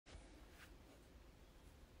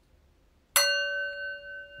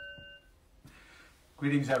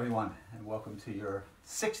Greetings everyone, and welcome to your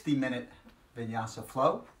 60-minute Vinyasa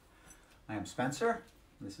flow. I am Spencer.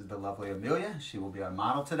 This is the lovely Amelia. She will be our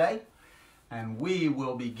model today. And we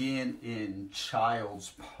will begin in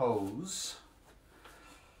child's pose.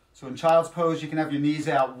 So in child's pose, you can have your knees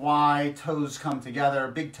out wide, toes come together,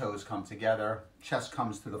 big toes come together, chest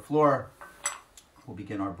comes to the floor. We'll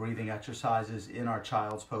begin our breathing exercises in our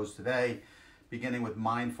child's pose today, beginning with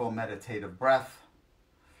mindful meditative breath.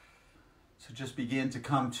 So just begin to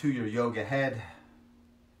come to your yoga head,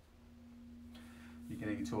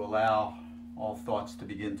 beginning to allow all thoughts to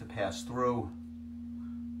begin to pass through.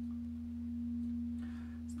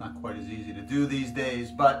 It's not quite as easy to do these days,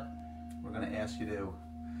 but we're going to ask you to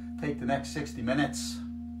take the next 60 minutes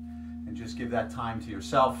and just give that time to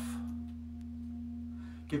yourself.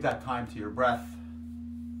 Give that time to your breath.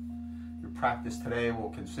 Your practice today will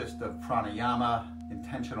consist of pranayama,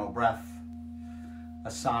 intentional breath,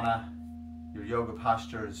 asana, your yoga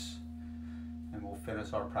postures, and we'll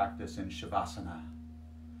finish our practice in Shavasana.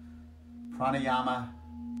 Pranayama,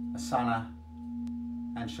 asana,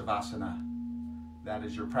 and Shavasana. That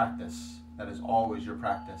is your practice. That is always your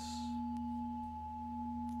practice.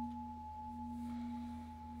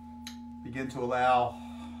 Begin to allow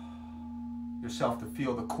yourself to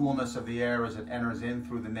feel the coolness of the air as it enters in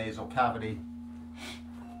through the nasal cavity.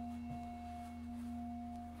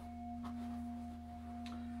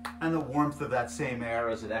 And the warmth of that same air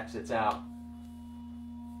as it exits out.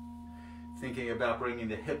 Thinking about bringing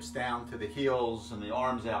the hips down to the heels and the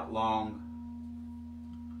arms out long.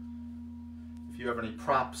 If you have any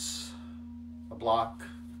props, a block,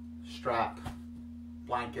 strap,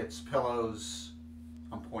 blankets, pillows,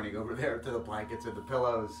 I'm pointing over there to the blankets and the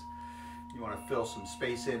pillows. You want to fill some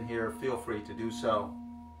space in here, feel free to do so.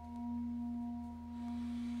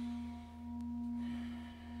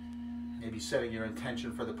 Maybe setting your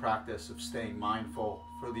intention for the practice of staying mindful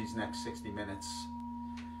for these next 60 minutes.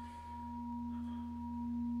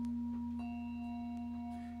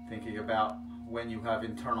 Thinking about when you have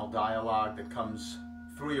internal dialogue that comes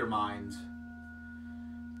through your mind,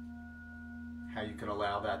 how you can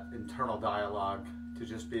allow that internal dialogue to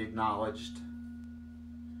just be acknowledged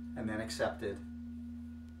and then accepted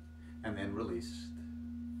and then released.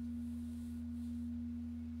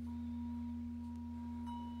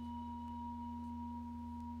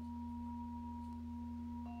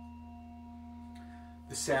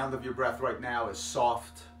 The sound of your breath right now is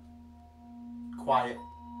soft, quiet.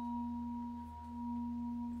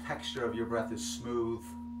 The texture of your breath is smooth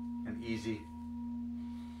and easy.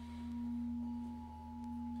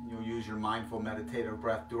 And you'll use your mindful meditative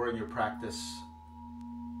breath during your practice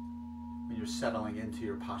when you're settling into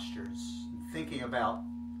your postures. And thinking about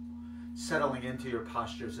settling into your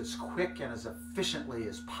postures as quick and as efficiently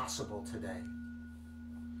as possible today.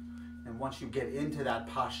 And once you get into that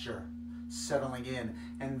posture, settling in,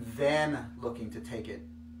 and then looking to take it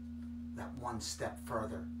that one step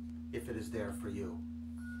further, if it is there for you.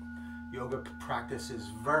 Yoga practice is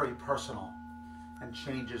very personal and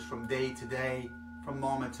changes from day to day, from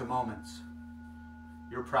moment to moment.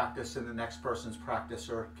 Your practice and the next person's practice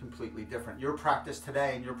are completely different. Your practice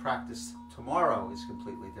today and your practice tomorrow is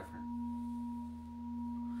completely different.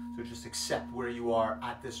 So just accept where you are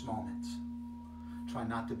at this moment. Try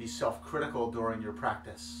not to be self-critical during your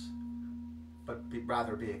practice, but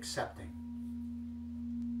rather be accepting.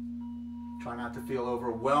 Try not to feel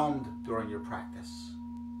overwhelmed during your practice,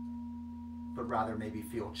 but rather maybe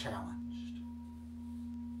feel challenged.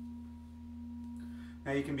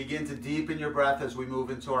 Now you can begin to deepen your breath as we move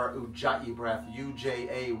into our Ujjayi breath, U-J-A-Y-I-I,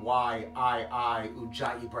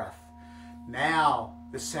 Ujjayi breath. Now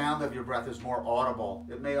the sound of your breath is more audible.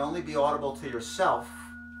 It may only be audible to yourself,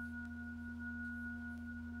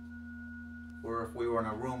 or if we were in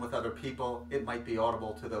a room with other people, it might be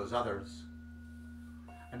audible to those others.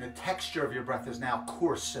 And the texture of your breath is now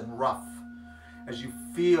coarse and rough. As you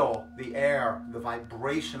feel the air, the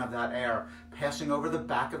vibration of that air passing over the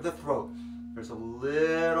back of the throat, there's a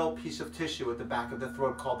little piece of tissue at the back of the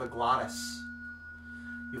throat called the glottis.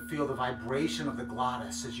 You feel the vibration of the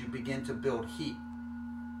glottis as you begin to build heat.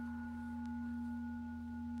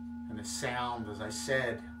 And the sound, as I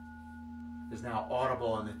said, is now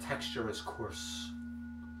audible and the texture is coarse.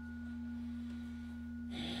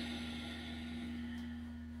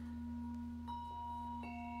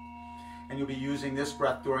 And you'll be using this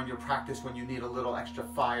breath during your practice when you need a little extra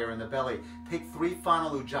fire in the belly. Take 3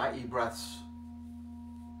 final Ujjayi breaths,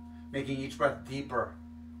 making each breath deeper,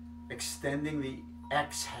 extending the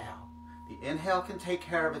exhale. The inhale can take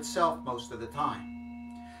care of itself most of the time.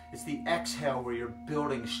 It's the exhale where you're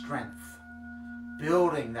building strength,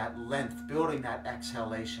 building that length, building that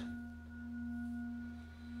exhalation.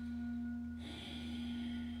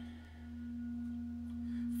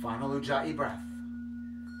 Final Ujjayi breath.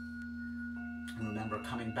 And remember,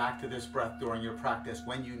 coming back to this breath during your practice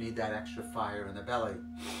when you need that extra fire in the belly.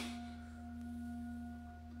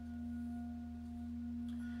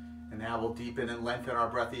 And now we'll deepen and lengthen our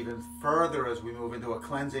breath even further as we move into a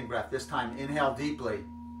cleansing breath. This time, inhale deeply.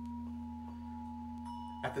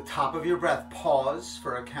 At the top of your breath, pause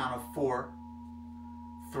for a count of 4,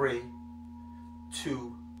 3,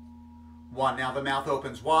 2, 1. Now the mouth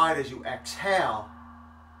opens wide as you exhale.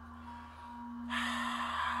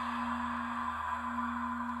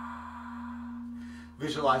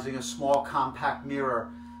 Visualizing a small compact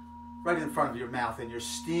mirror right in front of your mouth, and you're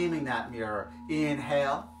steaming that mirror.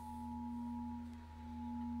 Inhale.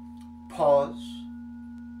 Pause.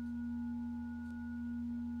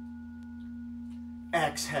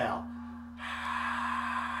 Exhale.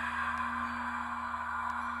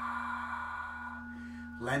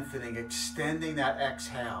 Lengthening, extending that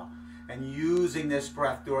exhale, and using this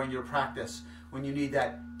breath during your practice when you need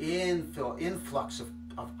that influx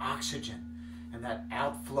of oxygen and that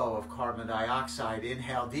outflow of carbon dioxide.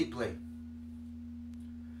 Inhale deeply.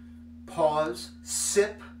 Pause,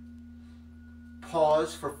 sip.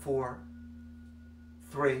 Pause for 4,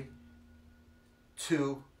 3,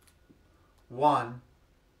 2, 1.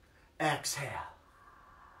 Exhale.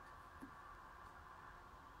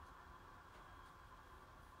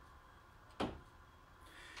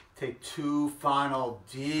 Take 2 final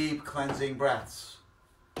deep cleansing breaths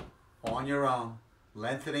on your own,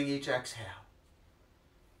 lengthening each exhale.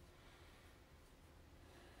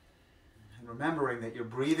 And remembering that your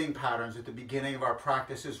breathing patterns at the beginning of our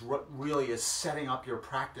practice is what really is setting up your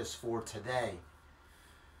practice for today.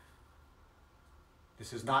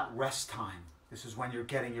 This is not rest time. This is when you're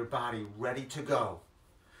getting your body ready to go,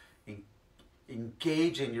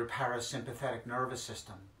 engaging your parasympathetic nervous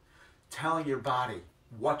system, telling your body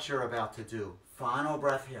what you're about to do. Final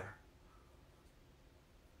breath here.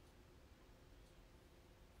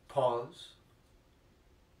 Pause.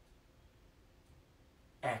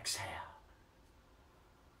 Exhale.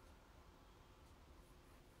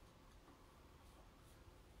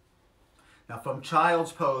 Now from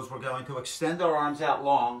child's pose, we're going to extend our arms out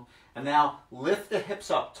long and now lift the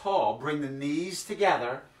hips up tall, bring the knees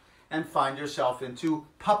together, and find yourself into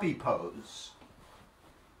puppy pose.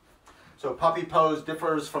 So puppy pose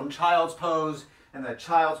differs from child's pose. In the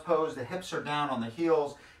child's pose, the hips are down on the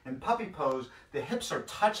heels. In puppy pose, the hips are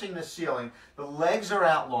touching the ceiling. The legs are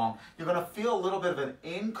out long. You're going to feel a little bit of an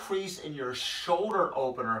increase in your shoulder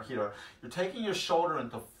opener here. You're taking your shoulder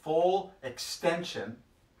into full extension.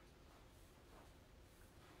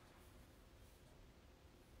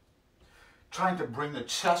 Trying to bring the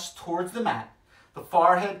chest towards the mat. The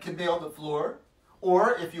forehead can be on the floor,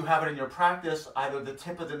 or if you have it in your practice, either the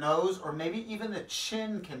tip of the nose or maybe even the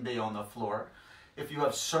chin can be on the floor. If you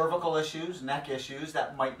have cervical issues, neck issues,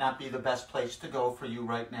 that might not be the best place to go for you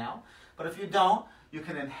right now. But if you don't, you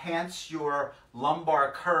can enhance your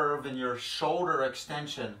lumbar curve and your shoulder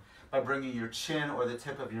extension by bringing your chin or the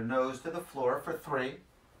tip of your nose to the floor for 3,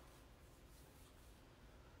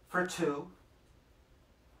 for 2,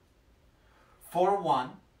 for 1.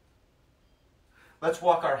 Let's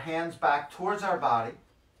walk our hands back towards our body.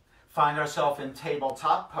 Find ourselves in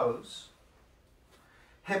tabletop pose.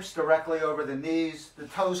 Hips directly over the knees. The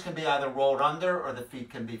toes can be either rolled under or the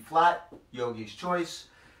feet can be flat. Yogi's choice.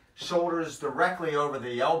 Shoulders directly over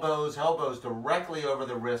the elbows. Elbows directly over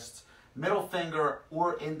the wrists. Middle finger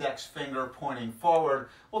or index finger pointing forward.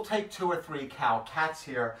 We'll take 2 or 3 cow-cats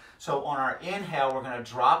here. So on our inhale, we're going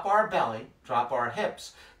to drop our belly, drop our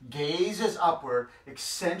hips. Gaze is upward,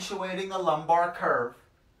 accentuating the lumbar curve.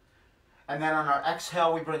 And then on our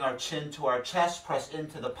exhale, we bring our chin to our chest, press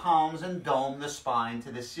into the palms, and dome the spine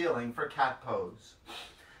to the ceiling for cat pose.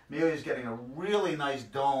 Amelia's getting a really nice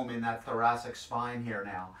dome in that thoracic spine here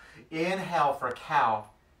now. Inhale for cow.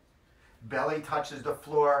 Belly touches the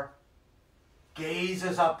floor. Gaze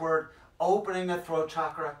is upward, opening the throat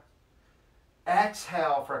chakra.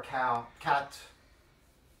 Exhale for cow, cat.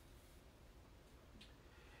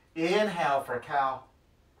 Inhale for cow.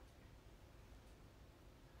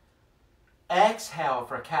 Exhale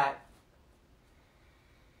for cat.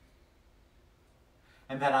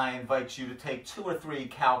 And then I invite you to take 2 or 3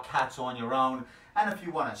 cow-cats on your own. And if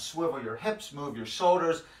you want to swivel your hips, move your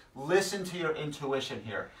shoulders, listen to your intuition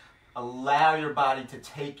here. Allow your body to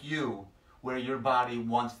take you where your body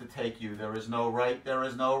wants to take you. There is no right, there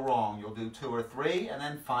is no wrong. You'll do 2 or 3 and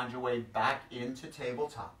then find your way back into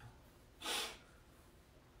tabletop.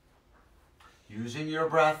 Using your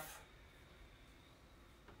breath.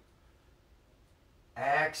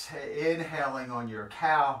 Inhaling on your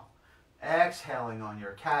cow. Exhaling on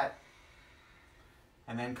your cat.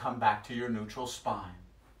 and then come back to your neutral spine.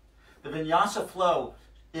 The Vinyasa flow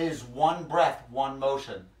is one breath, one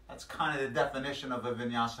motion. That's kind of the definition of a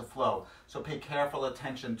Vinyasa flow. So pay careful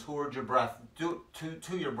attention towards your breath,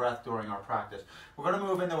 to your breath during our practice. We're going to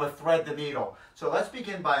move into a thread the needle. So let's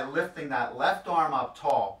begin by lifting that left arm up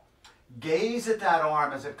tall. Gaze at that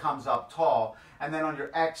arm as it comes up tall. And then on your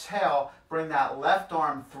exhale, bring that left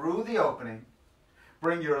arm through the opening.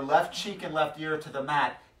 Bring your left cheek and left ear to the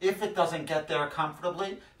mat. If it doesn't get there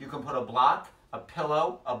comfortably, you can put a block, a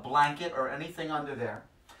pillow, a blanket, or anything under there.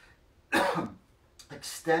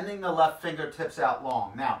 Extending the left fingertips out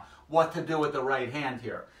long. Now, what to do with the right hand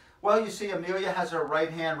here? Well, you see Amelia has her right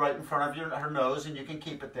hand right in front of her nose, and you can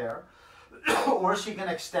keep it there. Or she can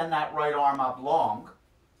extend that right arm up long.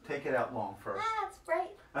 Take it out long first. Ah, that's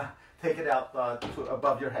great. Take it out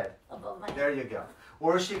above your head. Above my head. There you go.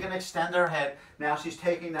 Or she can extend her head. Now she's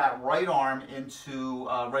taking that right arm into,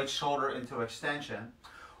 right shoulder into extension.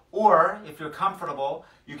 Or, if you're comfortable,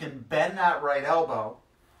 you can bend that right elbow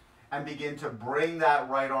and begin to bring that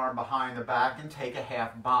right arm behind the back and take a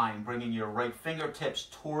half bind, bringing your right fingertips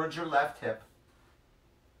towards your left hip.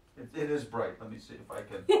 It is bright. Let me see if I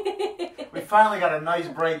can. We finally got a nice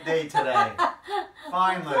bright day today.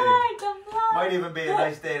 Finally. Might even be a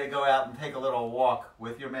nice day to go out and take a little walk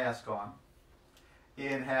with your mask on.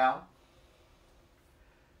 Inhale.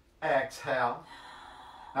 Exhale.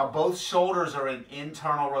 Now both shoulders are in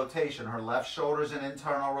internal rotation. Her left shoulder is in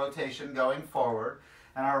internal rotation going forward.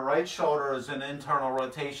 And our right shoulder is in internal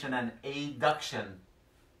rotation and adduction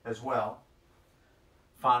as well.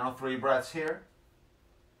 Final 3 breaths here.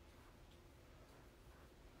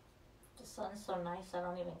 The sun's so nice, I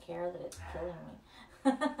don't even care that it's killing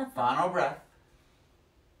me. Final breath.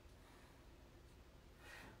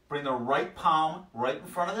 Bring the right palm right in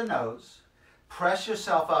front of the nose. Press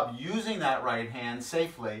yourself up using that right hand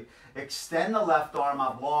safely. Extend the left arm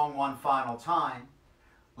up long one final time.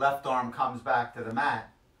 Left arm comes back to the mat.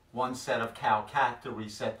 One set of cow-cat to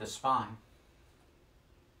reset the spine.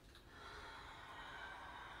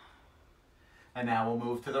 And now we'll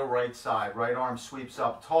move to the right side. Right arm sweeps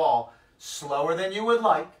up tall, slower than you would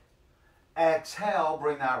like. Exhale,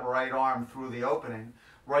 bring that right arm through the opening.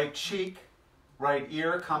 Right cheek, right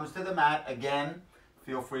ear comes to the mat. Again,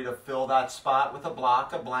 feel free to fill that spot with a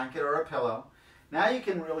block, a blanket, or a pillow. Now you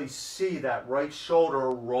can really see that right shoulder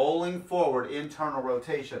rolling forward, internal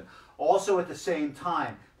rotation. Also at the same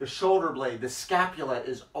time, the shoulder blade, the scapula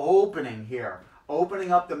is opening here,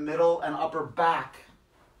 opening up the middle and upper back.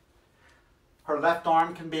 Her left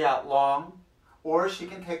arm can be out long, or she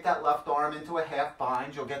can take that left arm into a half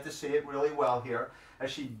bind. You'll get to see it really well here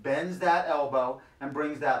as she bends that elbow and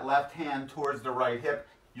brings that left hand towards the right hip.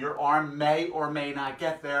 Your arm may or may not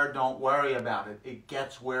get there. Don't worry about it. It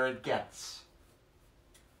gets where it gets.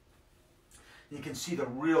 You can see the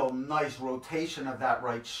real nice rotation of that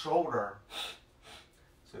right shoulder.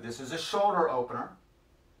 So this is a shoulder opener.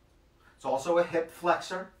 It's also a hip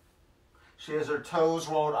flexor. She has her toes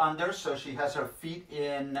rolled under, so she has her feet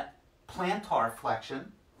in plantar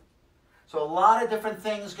flexion. So a lot of different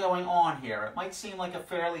things going on here. It might seem like a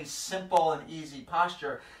fairly simple and easy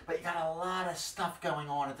posture, but you got a lot of stuff going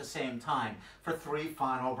on at the same time. For 3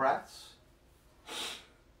 final breaths.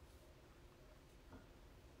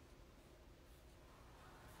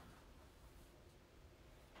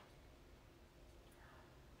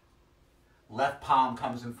 Left palm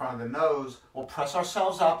comes in front of the nose. We'll press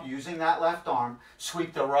ourselves up using that left arm.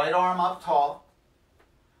 Sweep the right arm up tall.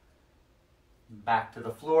 Back to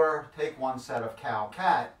the floor. Take 1 set of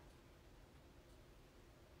cow-cat.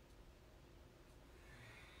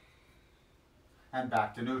 And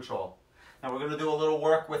back to neutral. Now we're going to do a little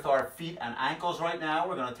work with our feet and ankles right now.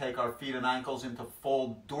 We're going to take our feet and ankles into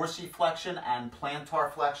full dorsiflexion and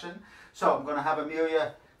plantar flexion. So I'm going to have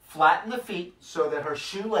Amelia flatten the feet so that her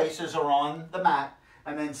shoelaces are on the mat,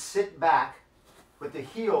 and then sit back with the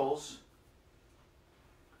heels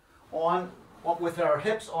on, with her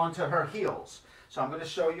hips onto her heels. So I'm going to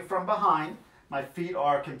show you from behind. My feet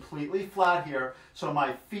are completely flat here, so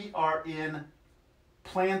my feet are in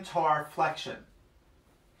plantar flexion.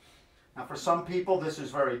 Now for some people this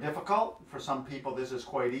is very difficult. For some people this is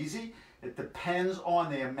quite easy. It depends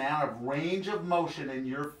on the amount of range of motion in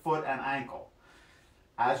your foot and ankle.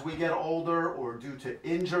 As we get older, or due to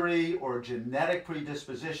injury or genetic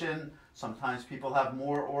predisposition, sometimes people have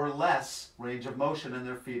more or less range of motion in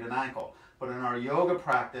their feet and ankle. But in our yoga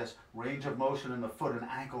practice, range of motion in the foot and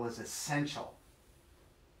ankle is essential.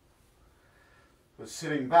 So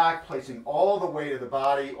sitting back, placing all the weight of the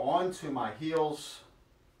body onto my heels.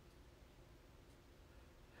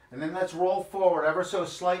 And then let's roll forward ever so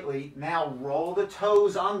slightly. Now roll the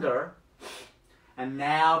toes under And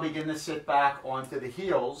now begin to sit back onto the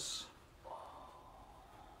heels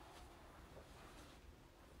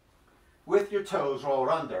with your toes rolled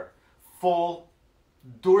under. Full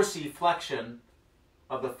dorsiflexion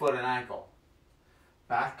of the foot and ankle.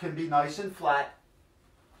 Back can be nice and flat.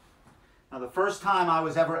 Now the first time I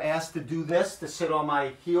was ever asked to do this, to sit on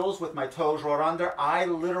my heels with my toes rolled under, I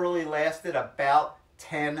literally lasted about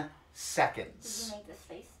 10 seconds. Did you make this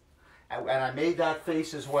face? And I made that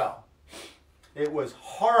face as well. It was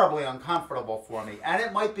horribly uncomfortable for me, and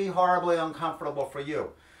it might be horribly uncomfortable for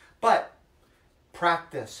you. But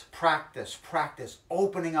practice, practice, practice,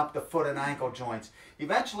 opening up the foot and ankle joints.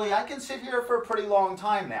 Eventually, I can sit here for a pretty long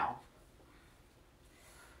time now.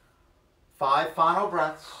 5 final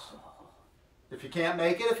breaths. If you can't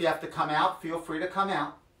make it, if you have to come out, feel free to come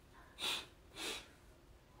out.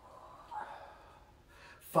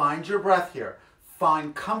 Find your breath here.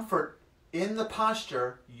 Find comfort in the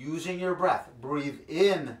posture using your breath. Breathe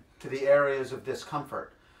in to the areas of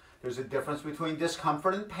discomfort. There's a difference between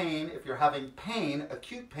discomfort and pain. If you're having pain,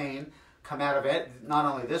 acute pain, come out of it, not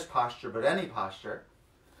only this posture, but any posture.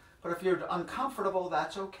 But if you're uncomfortable,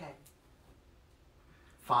 that's okay.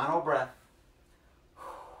 Final breath.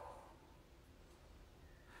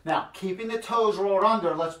 Now, keeping the toes rolled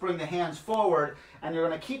under, let's bring the hands forward, and you're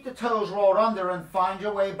going to keep the toes rolled under and find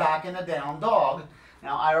your way back in a down dog.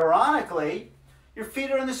 Now, ironically, your feet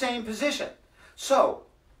are in the same position. So,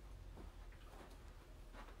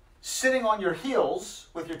 sitting on your heels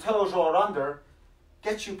with your toes rolled under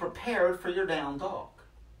gets you prepared for your down dog.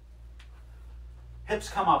 Hips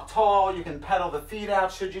come up tall. You can pedal the feet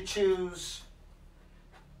out should you choose.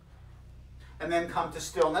 And then come to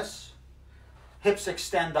stillness. Hips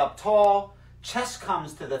extend up tall. Chest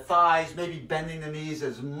comes to the thighs, maybe bending the knees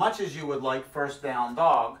as much as you would like, first down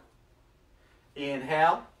dog.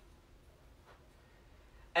 Inhale.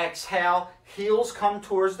 Exhale. Heels come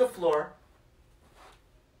towards the floor.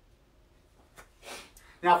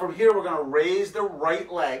 Now from here we're going to raise the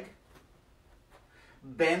right leg,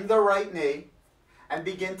 bend the right knee, and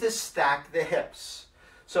begin to stack the hips.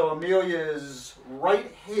 So Amelia's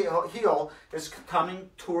right heel is coming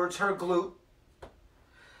towards her glute.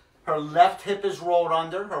 Her left hip is rolled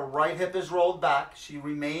under, her right hip is rolled back. She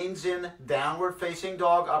remains in downward facing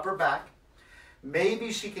dog, upper back.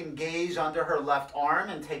 Maybe she can gaze under her left arm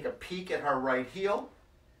and take a peek at her right heel.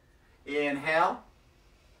 Inhale.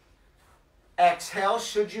 Exhale.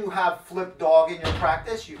 Should you have flip dog in your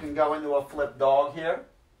practice, you can go into a flip dog here.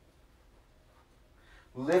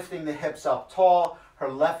 Lifting the hips up tall.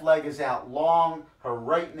 Her left leg is out long. Her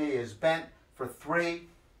right knee is bent for 3,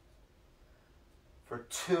 for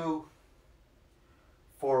 2,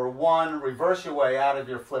 for 1. Reverse your way out of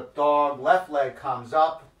your flip dog. Left leg comes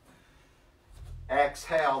up.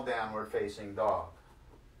 Exhale, downward facing dog.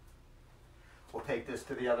 We'll take this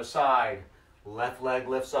to the other side. Left leg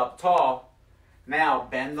lifts up tall. Now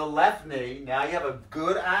bend the left knee. Now you have a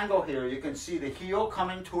good angle here. You can see the heel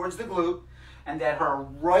coming towards the glute and that her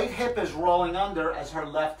right hip is rolling under as her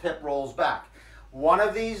left hip rolls back. One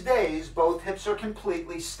of these days, both hips are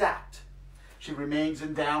completely stacked. She remains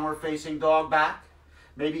in downward facing dog back,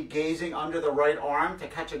 maybe gazing under the right arm to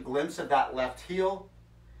catch a glimpse of that left heel.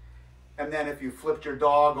 And then if you flipped your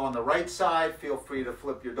dog on the right side, feel free to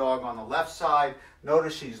flip your dog on the left side.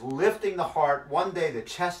 Notice she's lifting the heart. One day the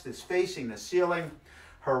chest is facing the ceiling.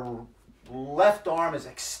 Her left arm is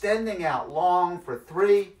extending out long for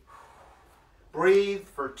 3. Breathe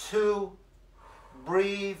for 2.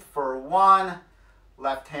 Breathe for 1.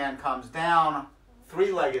 Left hand comes down.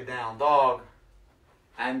 3-legged down dog.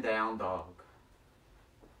 And down dog.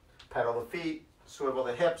 Pedal the feet. Swivel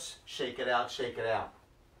the hips. Shake it out. Shake it out.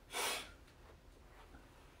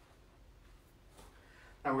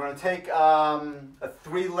 Now we're going to take a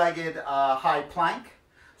 3-legged high plank.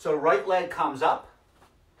 So right leg comes up,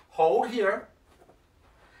 hold here,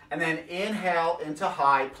 and then inhale into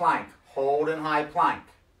high plank. Hold in high plank.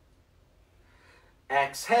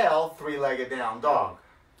 Exhale, 3-legged down dog.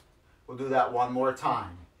 We'll do that one more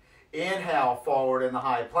time. Inhale, forward in the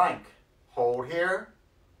high plank. Hold here.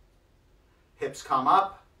 Hips come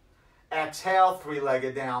up. Exhale,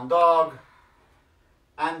 3-legged down dog.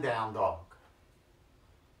 And down dog.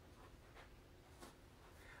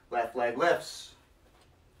 Left leg lifts.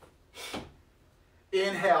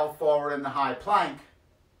 Inhale, forward in the high plank.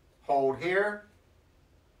 Hold here.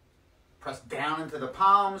 Press down into the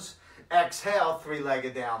palms. Exhale,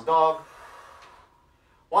 3-legged down dog.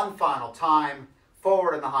 One final time.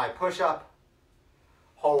 Forward in the high push-up.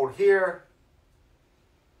 Hold here.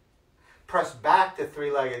 Press back to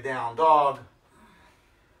 3-legged down dog.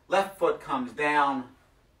 Left foot comes down.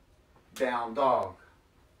 Down dog.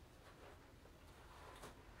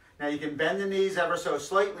 Now you can bend the knees ever so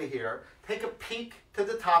slightly here. Take a peek to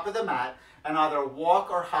the top of the mat and either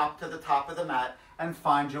walk or hop to the top of the mat and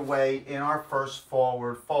find your way in our first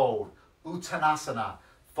forward fold. Uttanasana,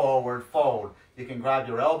 forward fold. You can grab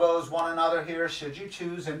your elbows one another here should you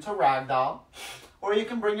choose into ragdoll. Or you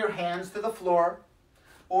can bring your hands to the floor.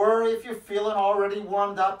 Or if you're feeling already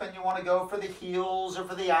warmed up and you want to go for the heels or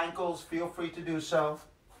for the ankles, feel free to do so.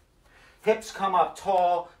 Hips come up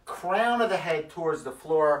tall, crown of the head towards the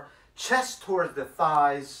floor, chest towards the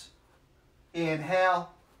thighs.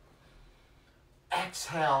 Inhale.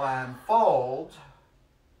 Exhale and fold.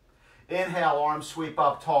 Inhale, arms sweep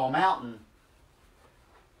up, tall mountain.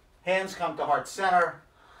 Hands come to heart center.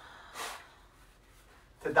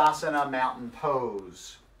 Tadasana, mountain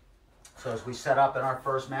pose. So as we set up in our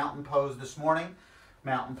first mountain pose this morning,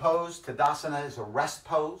 mountain pose, Tadasana is a rest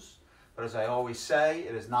pose. But as I always say,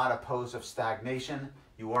 it is not a pose of stagnation.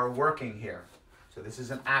 You are working here. So this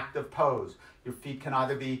is an active pose. Your feet can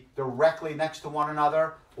either be directly next to one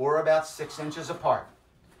another or about 6 inches apart.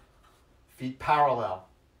 Feet parallel.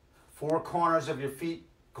 4 corners of your feet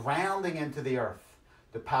grounding into the earth.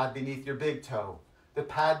 The pad beneath your big toe, the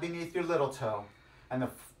pad beneath your little toe, and the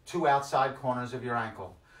 2 outside corners of your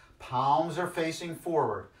ankle. Palms are facing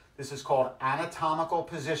forward. This is called anatomical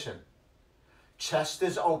position. Chest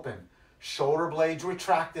is open. Shoulder blades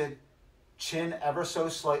retracted, chin ever so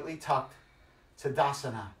slightly tucked.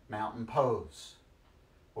 Tadasana, mountain pose.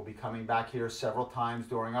 We'll be coming back here several times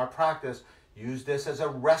during our practice. Use this as a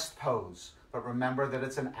rest pose, but remember that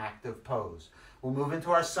it's an active pose. We'll move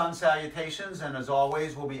into our sun salutations, and as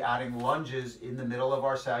always, we'll be adding lunges in the middle of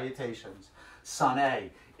our salutations. Sun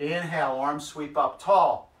A. Inhale, arms sweep up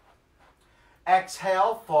tall.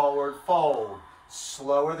 Exhale, forward fold.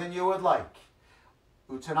 Slower than you would like.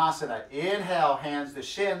 Uttanasana. Inhale, hands to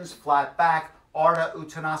shins, flat back, Ardha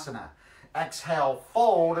Uttanasana. Exhale,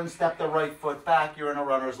 fold and step the right foot back. You're in a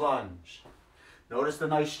runner's lunge. Notice the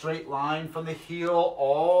nice straight line from the heel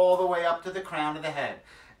all the way up to the crown of the head.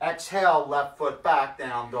 Exhale, left foot back,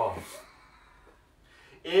 down dog.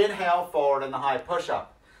 Inhale, forward in the high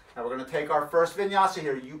push-up. Now we're going to take our first vinyasa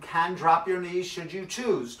here. You can drop your knees should you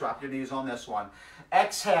choose. Drop your knees on this one.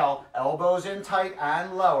 Exhale, elbows in tight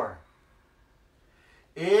and lower.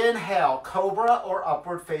 Inhale, cobra or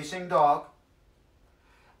upward facing dog.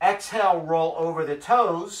 Exhale, roll over the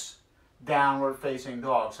toes, downward facing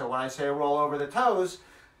dog. So when I say roll over the toes,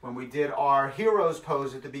 when we did our hero's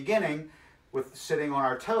pose at the beginning with sitting on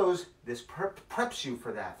our toes, this preps you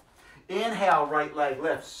for that. Inhale, right leg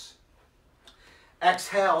lifts.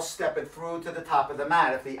 Exhale, step it through to the top of the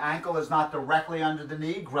mat. If the ankle is not directly under the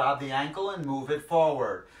knee, grab the ankle and move it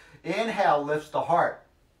forward. Inhale, lifts the heart.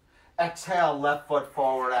 Exhale, left foot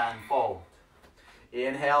forward and fold.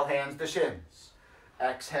 Inhale, hands to shins.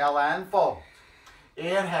 Exhale and fold.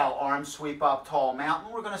 Inhale, arms sweep up, tall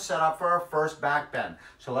mountain. We're going to set up for our first back bend.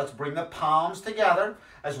 So let's bring the palms together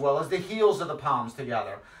as well as the heels of the palms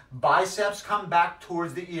together. Biceps come back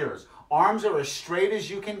towards the ears. Arms are as straight as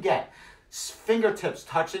you can get. Fingertips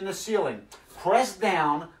touching the ceiling. Press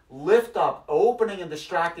down, lift up, opening and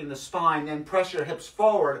distracting the spine, then press your hips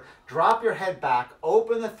forward, drop your head back,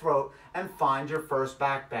 open the throat, and find your first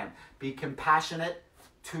back bend. Be compassionate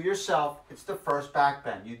to yourself. It's the first back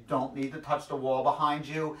bend. You don't need to touch the wall behind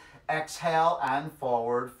you. Exhale and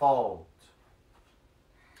forward fold.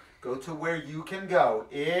 Go to where you can go.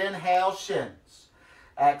 Inhale, shins.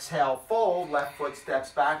 Exhale, fold. Left foot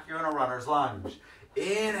steps back. You're in a runner's lunge.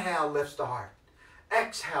 Inhale, lifts the heart.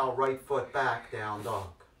 Exhale, right foot back, down dog.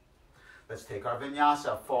 Let's take our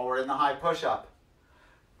vinyasa forward in the high push-up.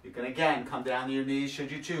 You can again come down to your knees should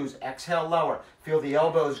you choose. Exhale, lower. Feel the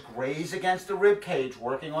elbows graze against the rib cage,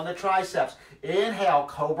 working on the triceps. Inhale,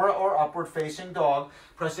 cobra or upward facing dog.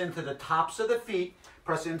 Press into the tops of the feet.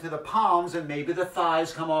 Press into the palms and maybe the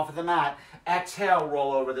thighs come off of the mat. Exhale,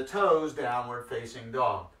 roll over the toes, downward facing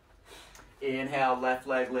dog. Inhale, left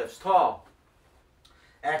leg lifts tall.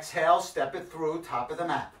 Exhale, step it through, top of the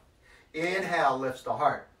mat. Inhale, lifts the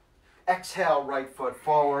heart. Exhale, right foot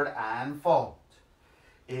forward and fold.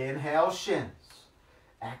 Inhale, shins.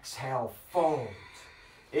 Exhale, fold.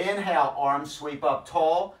 Inhale, arms sweep up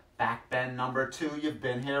tall. Back bend number 2. You've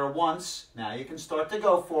been here once. Now you can start to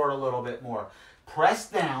go for it a little bit more. Press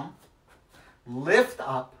down, lift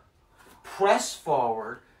up, press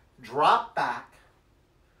forward, drop back.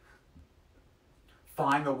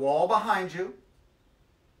 Find the wall behind you.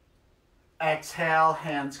 Exhale,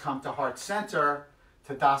 hands come to heart center.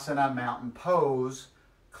 Tadasana, mountain pose,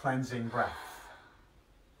 cleansing breath.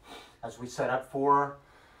 As we set up for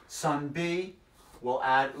Sun B, we'll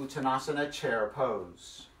add Uttanasana, chair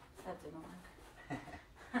pose. That didn't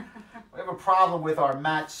work. We have a problem with our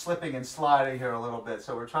mat slipping and sliding here a little bit,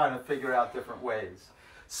 so we're trying to figure out different ways.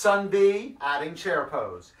 Sun B, adding chair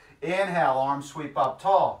pose. Inhale, arms sweep up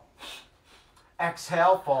tall.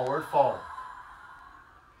 Exhale, forward fold.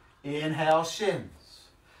 Inhale, shins.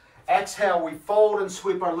 Exhale, we fold and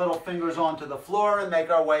sweep our little fingers onto the floor and make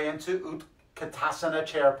our way into Utkatasana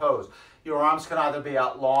chair pose. Your arms can either be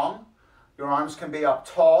out long, your arms can be up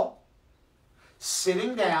tall,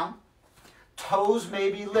 sitting down, toes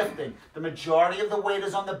may be lifting. The majority of the weight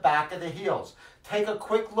is on the back of the heels. Take a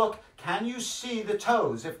quick look. Can you see the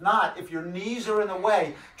toes? If not, if your knees are in the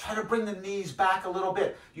way, try to bring the knees back a little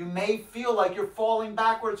bit. You may feel like you're falling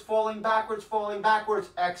backwards, falling backwards, falling backwards.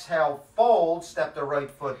 Exhale, fold, step the right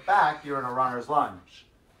foot back. You're in a runner's lunge.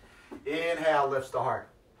 Inhale, lifts the heart.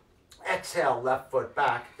 Exhale, left foot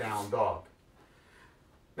back, down dog.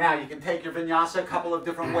 Now, you can take your vinyasa a couple of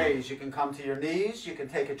different ways. You can come to your knees. You can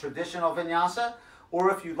take a traditional vinyasa. Or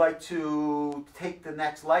if you'd like to take the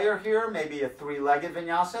next layer here, maybe a three-legged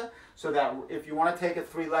vinyasa. So that if you want to take a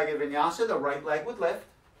three-legged vinyasa, the right leg would lift.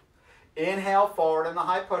 Inhale, forward in the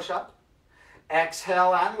high push-up.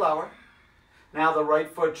 Exhale and lower. Now the right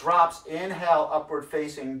foot drops. Inhale, upward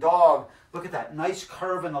facing dog. Look at that nice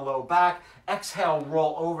curve in the low back. Exhale,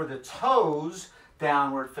 roll over the toes,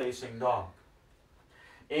 downward facing dog.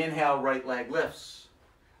 Inhale, right leg lifts.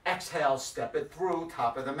 Exhale, step it through,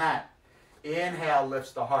 top of the mat. Inhale,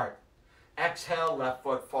 lifts the heart. Exhale, left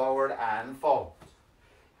foot forward and fold.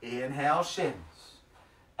 Inhale, shins.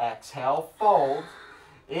 Exhale, fold.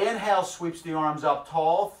 Inhale, sweeps the arms up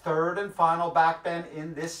tall. Third and final back bend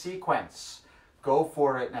in this sequence. Go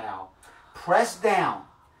for it now. Press down,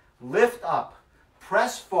 lift up,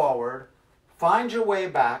 press forward, find your way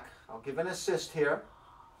back. I'll give an assist here.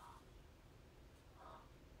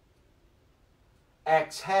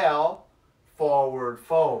 Exhale, forward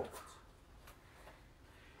fold.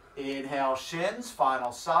 Inhale, shins,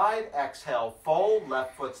 final side. Exhale, fold,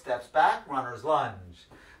 left foot steps back, runner's lunge.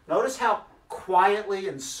 Notice how quietly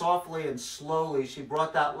and softly and slowly she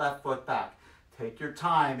brought that left foot back. Take your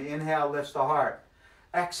time. Inhale, lifts the heart.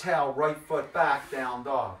 Exhale, right foot back, down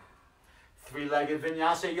dog. Three-legged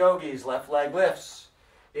vinyasa yogis, left leg lifts.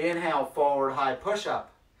 Inhale, forward high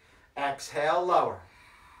push-up. Exhale, lower.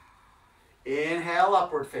 Inhale,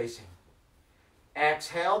 upward facing.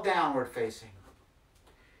 Exhale, downward facing.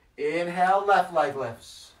 Inhale, left leg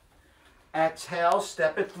lifts. Exhale,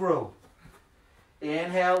 step it through.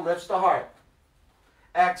 Inhale, lifts the heart.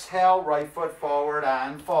 Exhale, right foot forward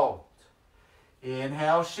and fold.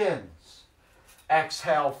 Inhale, shins.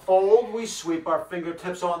 Exhale, fold. We sweep our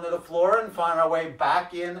fingertips onto the floor and find our way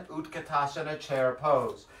back in Utkatasana chair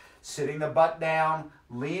pose. Sitting the butt down,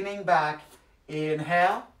 leaning back.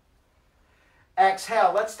 Inhale.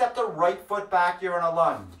 Exhale. Let's step the right foot back. You're in a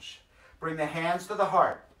lunge. Bring the hands to the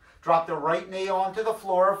heart. Drop the right knee onto the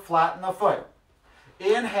floor. Flatten the foot.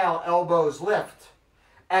 Inhale, elbows lift.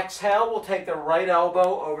 Exhale, we'll take the right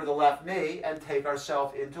elbow over the left knee and take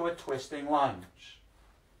ourselves into a twisting lunge.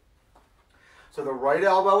 So the right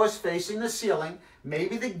elbow is facing the ceiling.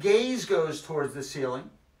 Maybe the gaze goes towards the ceiling.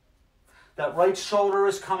 That right shoulder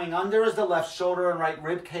is coming under as the left shoulder and right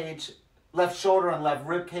rib cage, left shoulder and left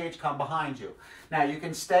rib cage come behind you. Now you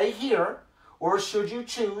can stay here, or should you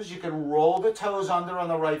choose, you can roll the toes under on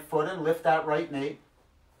the right foot and lift that right knee.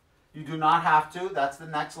 You do not have to. That's the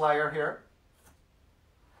next layer here.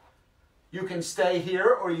 You can stay here,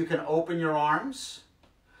 or you can open your arms,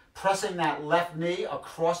 pressing that left knee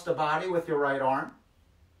across the body with your right arm.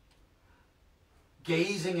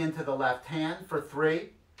 Gazing into the left hand for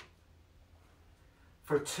 3,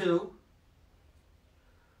 for 2,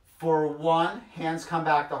 for 1. Hands come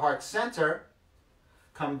back to heart center.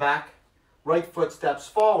 Come back. Right foot steps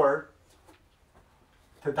forward.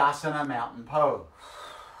 Tadasana mountain pose.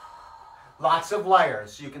 Lots of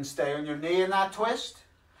layers. You can stay on your knee in that twist.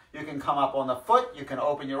 You can come up on the foot. You can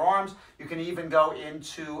open your arms. You can even go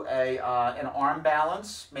into an arm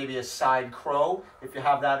balance, maybe a side crow if you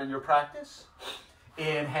have that in your practice.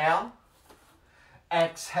 Inhale.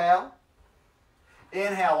 Exhale.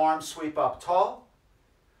 Inhale, arms sweep up tall.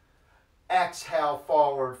 Exhale,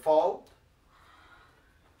 forward fold.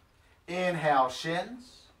 Inhale,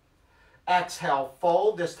 shins. Exhale,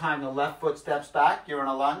 fold. This time the left foot steps back. You're in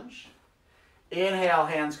a lunge. Inhale,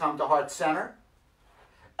 hands come to heart center.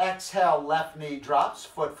 Exhale, left knee drops,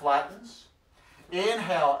 foot flattens.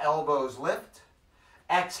 Inhale, elbows lift.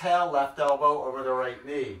 Exhale, left elbow over the right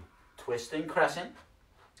knee. Twisting crescent.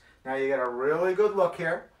 Now you get a really good look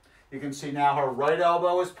here. You can see now her right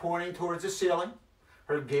elbow is pointing towards the ceiling.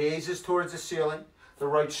 Her gaze is towards the ceiling. The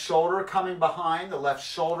right shoulder coming behind, the left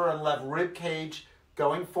shoulder and left rib cage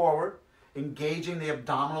going forward. engaging the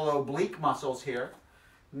abdominal oblique muscles here.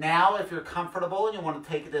 Now, if you're comfortable and you want to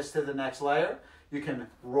take this to the next layer, you can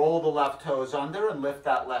roll the left toes under and lift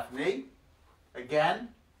that left knee. Again,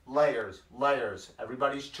 layers, layers,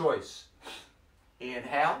 everybody's choice.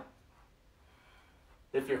 Inhale.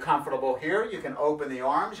 If you're comfortable here, you can open the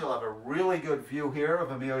arms. You'll have a really good view here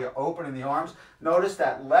of Amelia opening the arms. Notice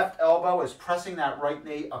that left elbow is pressing that right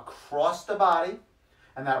knee across the body,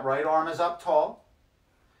 and that right arm is up tall.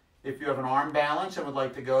 If you have an arm balance and would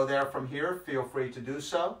like to go there from here, feel free to do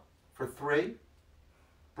so. For 3,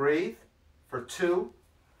 breathe. For 2,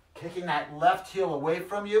 kicking that left heel away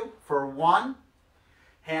from you. For 1,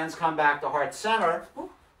 hands come back to heart center.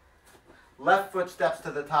 Left foot steps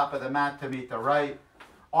to the top of the mat to meet the right.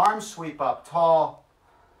 Arms sweep up tall.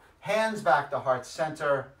 Hands back to heart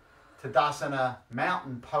center. Tadasana,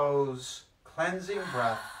 mountain pose. Cleansing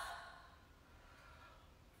breath.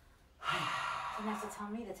 You have to tell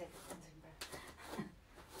me to take a cleansing breath.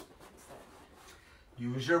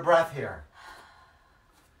 Use your breath here.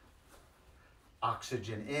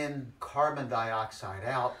 Oxygen in, carbon dioxide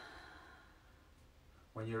out.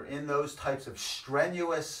 When you're in those types of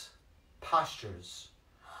strenuous postures,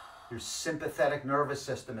 your sympathetic nervous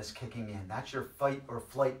system is kicking in. That's your fight or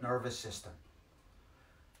flight nervous system.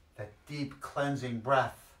 That deep cleansing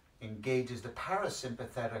breath engages the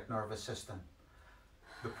parasympathetic nervous system,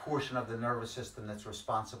 the portion of the nervous system that's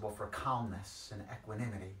responsible for calmness and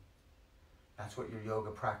equanimity. That's what your yoga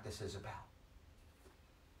practice is about.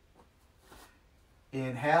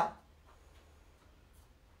 Inhale.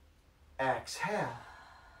 Exhale.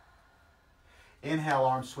 Inhale,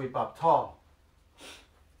 arms sweep up tall.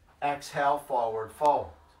 Exhale, forward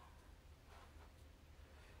fold.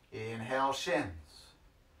 Inhale, shins.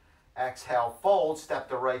 Exhale, fold, step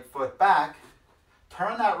the right foot back.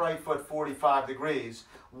 Turn that right foot 45 degrees.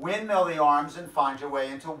 Windmill the arms and find your way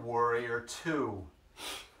into Warrior 2.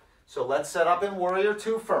 So let's set up in Warrior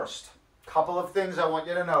 2 first. Couple of things I want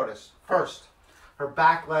you to notice. First, her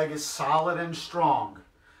back leg is solid and strong.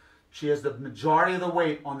 She has the majority of the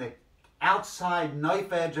weight on the outside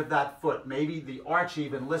knife edge of that foot. Maybe the arch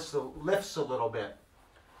even lifts a little bit.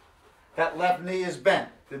 That left knee is bent.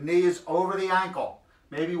 The knee is over the ankle.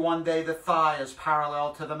 Maybe one day the thigh is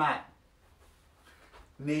parallel to the mat.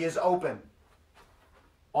 Knee is open.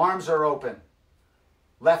 Arms are open.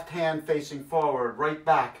 Left hand facing forward, right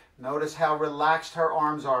back. Notice how relaxed her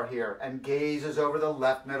arms are here, and gaze is over the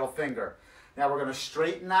left middle finger. Now we're going to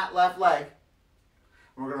straighten that left leg.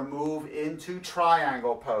 We're going to move into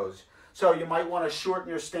triangle pose. So you might want to shorten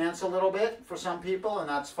your stance a little bit for some people, and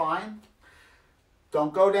that's fine.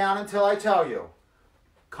 Don't go down until I tell you.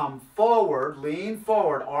 Come forward, lean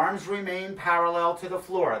forward, arms remain parallel to the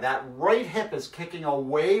floor. That right hip is kicking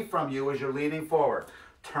away from you as you're leaning forward.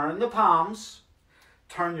 Turn the palms,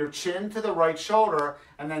 turn your chin to the right shoulder,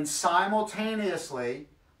 and then simultaneously,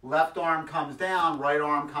 left arm comes down, right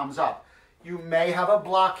arm comes up. You may have a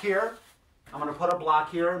block here. I'm going to put a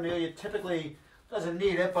block here. Amelia typically doesn't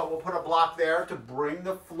need it, but we'll put a block there to bring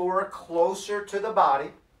the floor closer to the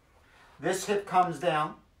body. This hip comes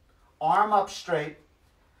down, arm up straight.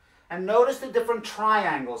 And notice the different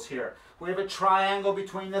triangles here. We have a triangle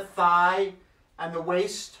between the thigh and the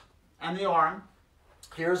waist and the arm.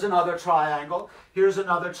 Here's another triangle. Here's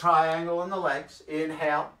another triangle in the legs.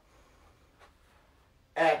 Inhale.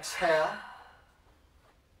 Exhale.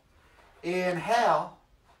 Inhale.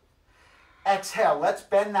 Exhale. Let's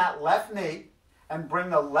bend that left knee and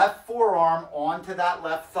bring the left forearm onto that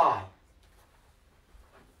left thigh.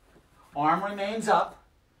 Arm remains up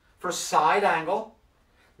for side angle.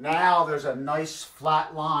 Now there's a nice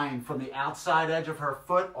flat line from the outside edge of her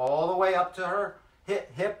foot all the way up to her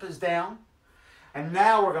hip is down. And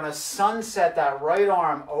now we're going to sunset that right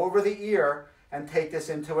arm over the ear and take this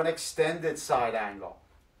into an extended side angle.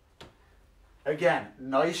 Again,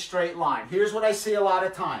 nice straight line. Here's what I see a lot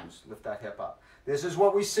of times. Lift that hip up. This is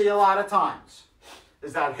what we see a lot of times,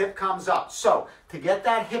 is that hip comes up. So to get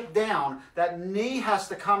that hip down, that knee has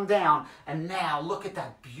to come down. And now look at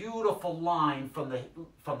that beautiful line from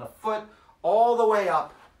the foot all the way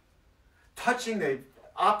up, touching the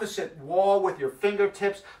opposite wall with your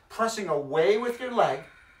fingertips, pressing away with your leg.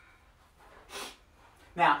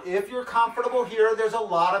 Now, if you're comfortable here, there's a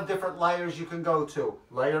lot of different layers you can go to.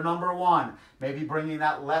 Layer number 1, maybe bringing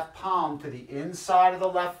that left palm to the inside of the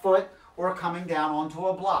left foot or coming down onto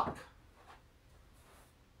a block.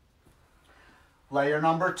 Layer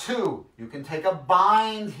number 2, you can take a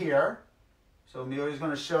bind here. So Amelia's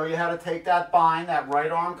going to show you how to take that bind. That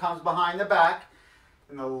right arm comes behind the back,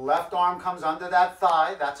 and the left arm comes under that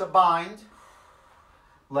thigh. That's a bind.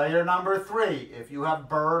 Layer number 3, if you have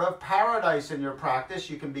bird of paradise in your practice,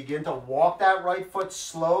 you can begin to walk that right foot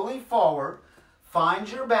slowly forward, find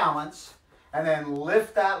your balance, and then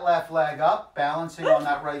lift that left leg up, balancing on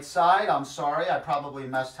that right side. I'm sorry, I probably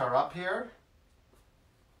messed her up here.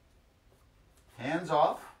 Hands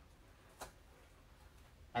off.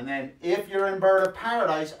 And then if you're in bird of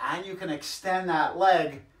paradise and you can extend that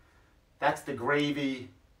leg, that's the gravy.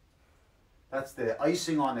 That's the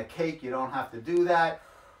icing on the cake. You don't have to do that.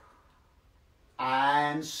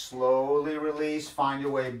 And slowly release. Find your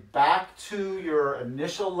way back to your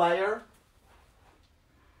initial layer.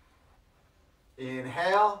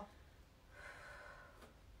 Inhale.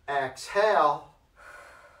 Exhale.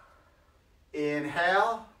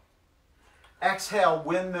 Inhale. Exhale,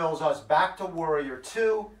 windmills us back to warrior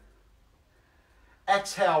 2.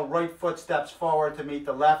 Exhale, right foot steps forward to meet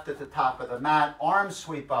the left at the top of the mat. Arms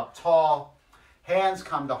sweep up tall. Hands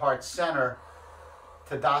come to heart center.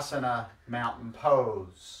 Tadasana, mountain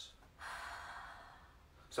pose.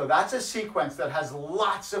 So that's a sequence that has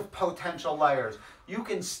lots of potential layers. You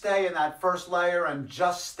can stay in that first layer and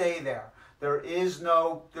just stay there. There's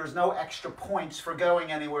no extra points for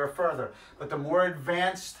going anywhere further. But the more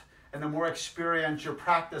advanced and the more experience your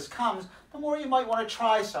practice comes, the more you might want to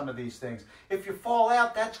try some of these things. If you fall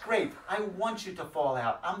out, that's great. I want you to fall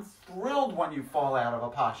out. I'm thrilled when you fall out of a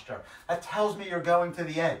posture. That tells me you're going to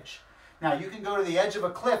the edge. Now, you can go to the edge of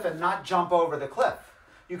a cliff and not jump over the cliff.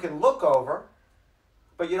 You can look over,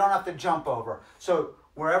 but you don't have to jump over. So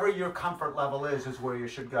wherever your comfort level is where you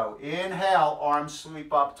should go. Inhale, arms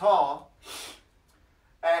sweep up tall.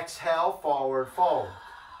 Exhale, forward fold.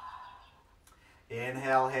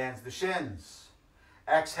 Inhale, hands to shins.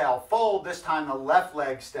 Exhale, fold. This time the left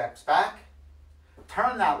leg steps back.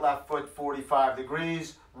 Turn that left foot 45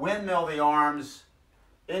 degrees. Windmill the arms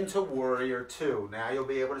into warrior 2. Now you'll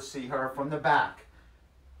be able to see her from the back.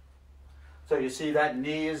 So you see that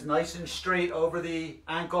knee is nice and straight over the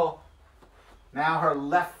ankle. Now her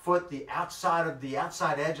left foot, the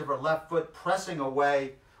outside edge of her left foot pressing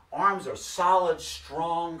away. Arms are solid,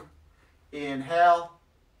 strong. Inhale.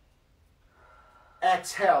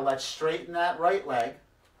 Exhale, let's straighten that right leg.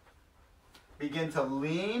 Begin to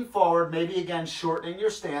lean forward, maybe again shortening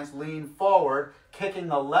your stance. Lean forward, kicking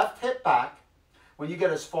the left hip back. When you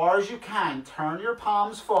get as far as you can, turn your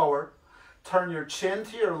palms forward. Turn your chin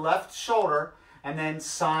to your left shoulder, and then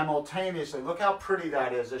simultaneously, look how pretty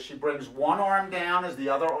that is as she brings one arm down as the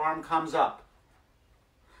other arm comes up.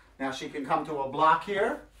 Now she can come to a block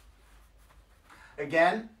here.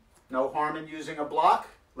 Again, no harm in using a block.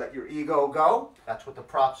 Let your ego go. That's what the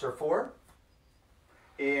props are for.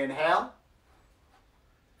 Inhale.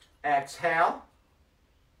 Exhale.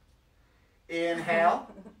 Inhale.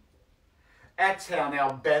 Exhale.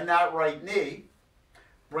 Now bend that right knee.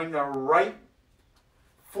 Bring the right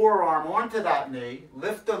forearm onto that knee.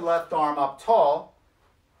 Lift the left arm up tall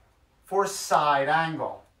for side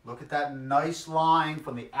angle. Look at that nice line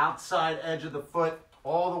from the outside edge of the foot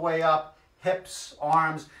all the way up. Hips,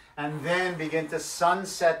 arms, and then begin to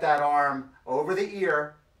sunset that arm over the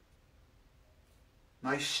ear.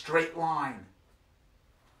 Nice straight line.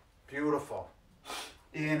 Beautiful.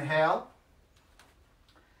 Inhale.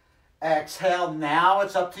 Exhale. Now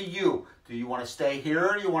it's up to you. Do you want to stay here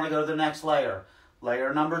or do you want to go to the next layer?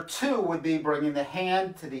 Layer number 2 would be bringing the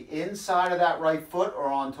hand to the inside of that right foot or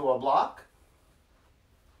onto a block.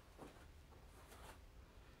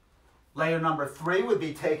 Layer number 3 would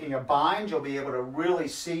be taking a bind. You'll be able to really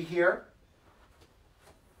see here.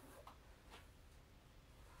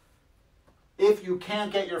 If you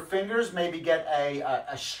can't get your fingers, maybe get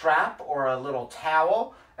a strap or a little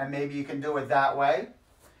towel, and maybe you can do it that way.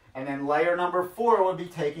 And then layer number 4 would be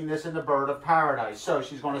taking this into bird of paradise. So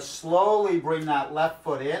she's going to slowly bring that left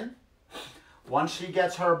foot in. Once she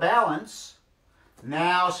gets her balance,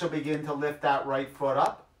 now she'll begin to lift that right foot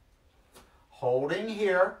up. Holding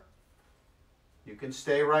here. You can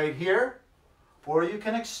stay right here, or you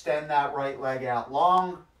can extend that right leg out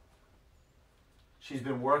long. She's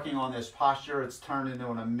been working on this posture. It's turned into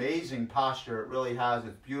an amazing posture. It really has.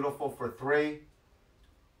 It's beautiful for 3,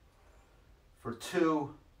 for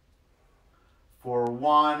 2, for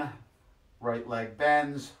 1. Right leg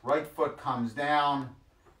bends, right foot comes down.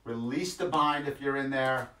 Release the bind if you're in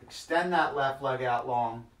there. Extend that left leg out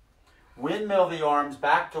long. Windmill the arms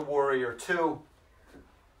back to warrior 2.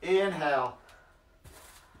 Inhale.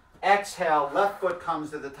 Exhale, left foot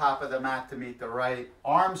comes to the top of the mat to meet the right.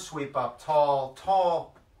 Arms sweep up tall,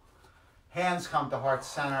 tall. Hands come to heart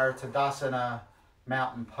center, Tadasana,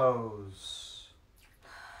 mountain pose.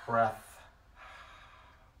 Breath.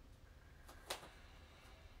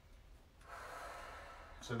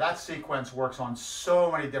 So that sequence works on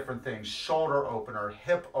so many different things. Shoulder opener,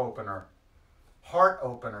 hip opener, heart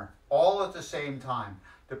opener, all at the same time,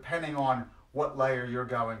 depending on what layer you're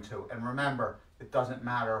going to. And remember, it doesn't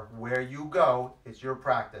matter where you go, it's your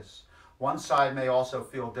practice. One side may also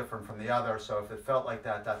feel different from the other, so if it felt like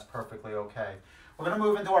that, that's perfectly okay. We're going to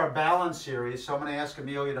move into our balance series, so I'm going to ask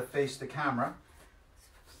Amelia to face the camera.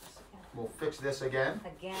 We'll fix this again.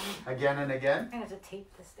 Again and again. I have to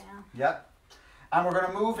tape this down. Yep. And we're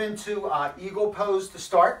going to move into eagle pose to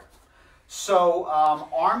start. So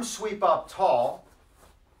arm sweep up tall.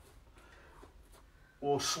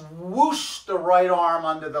 We'll swoosh the right arm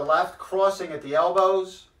under the left, crossing at the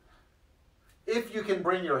elbows. If you can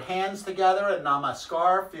bring your hands together at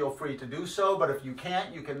Namaskar, feel free to do so. But if you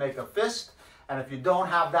can't, you can make a fist. And if you don't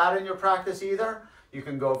have that in your practice either, you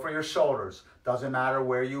can go for your shoulders. Doesn't matter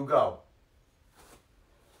where you go.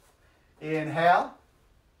 Inhale.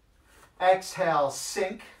 Exhale,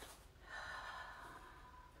 sink.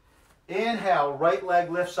 Inhale, right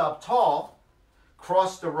leg lifts up tall.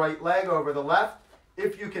 Cross the right leg over the left.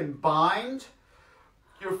 If you can bind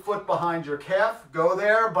your foot behind your calf, go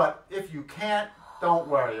there. But if you can't, don't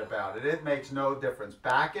worry about it. It makes no difference.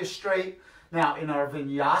 Back is straight. Now, in our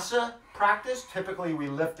Vinyasa practice, typically we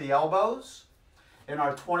lift the elbows. In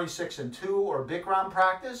our 26 and 2 or Bikram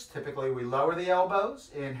practice, typically we lower the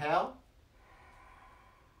elbows. Inhale.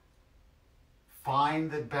 Find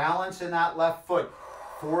the balance in that left foot.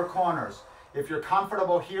 4 corners. If you're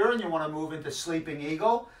comfortable here and you want to move into sleeping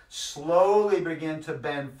eagle, slowly begin to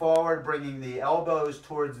bend forward, bringing the elbows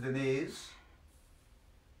towards the knees.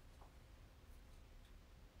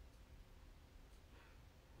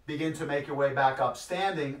 Begin to make your way back up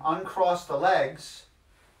standing. Uncross the legs.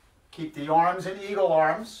 Keep the arms in eagle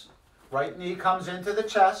arms. Right knee comes into the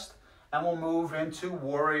chest. And we'll move into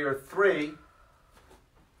warrior 3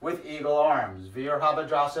 with eagle arms.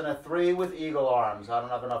 Virabhadrasana 3 with eagle arms. I don't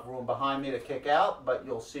have enough room behind me to kick out, but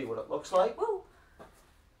you'll see what it looks like. Woo.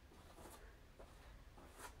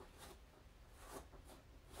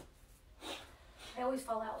 I always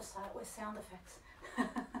fall out with sound effects.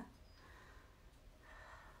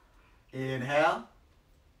 Inhale.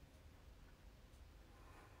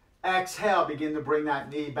 Exhale, begin to bring that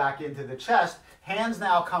knee back into the chest. Hands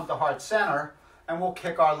now come to heart center, and we'll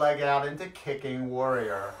kick our leg out into kicking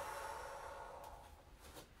warrior.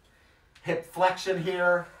 Hip flexion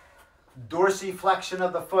here, dorsiflexion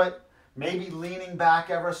of the foot, maybe leaning back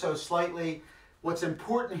ever so slightly. What's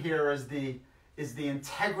important here is the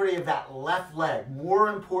integrity of that left leg, more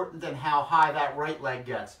important than how high that right leg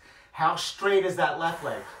gets. How straight is that left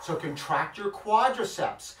leg? So contract your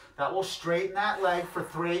quadriceps. That will straighten that leg for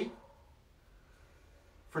 3,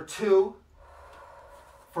 for 2,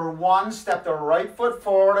 for 1. Step the right foot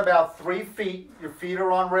forward about 3 feet. Your feet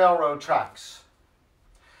are on railroad tracks.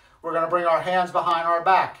 We're going to bring our hands behind our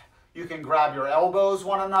back. You can grab your elbows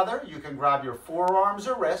one another. You can grab your forearms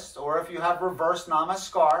or wrists, or if you have reverse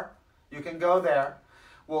namaskar, you can go there.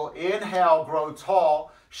 We'll inhale, grow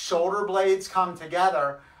tall. Shoulder blades come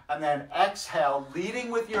together. And then exhale,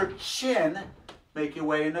 leading with your chin, make your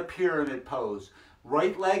way into pyramid pose.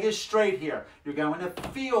 Right leg is straight here. You're going to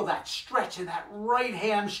feel that stretch in that right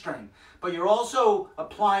hamstring. But you're also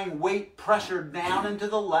applying weight pressure down into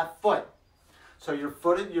the left foot. So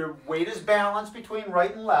your weight is balanced between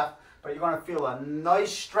right and left, but you're going to feel a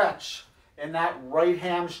nice stretch in that right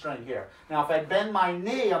hamstring here. Now, if I bend my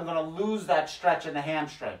knee, I'm going to lose that stretch in the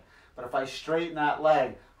hamstring. But if I straighten that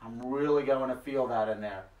leg, I'm really going to feel that in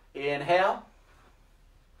there. Inhale.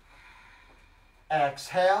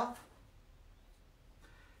 Exhale.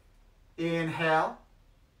 Inhale.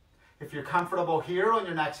 If you're comfortable here on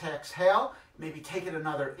your next exhale, maybe take it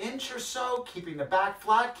another inch or so, keeping the back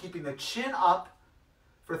flat, keeping the chin up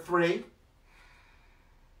for 3,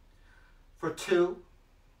 for 2,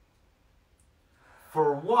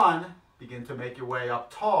 for 1. Begin to make your way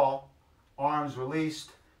up tall, arms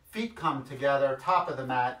released, feet come together, top of the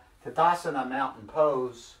mat, Tadasana mountain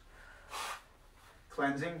pose,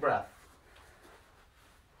 cleansing breath.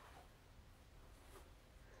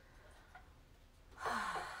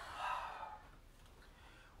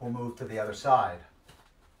 We'll move to the other side.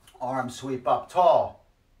 Arms sweep up tall.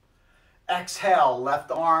 Exhale, left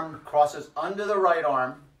arm crosses under the right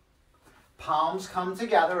arm. Palms come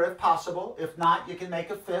together if possible. If not, you can make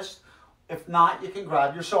a fist. If not, you can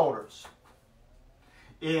grab your shoulders.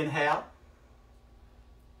 Inhale.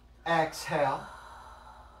 Exhale.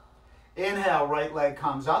 Inhale, right leg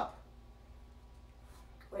comes up.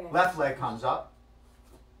 Left leg comes up.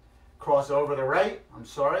 Cross over the right,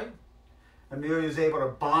 Amelia's able to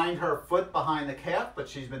bind her foot behind the calf, but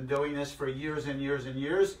she's been doing this for years and years and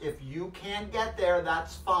years. If you can't get there,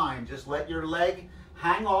 that's fine. Just let your leg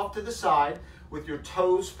hang off to the side with your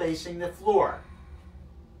toes facing the floor.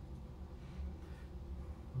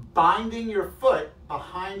 Binding your foot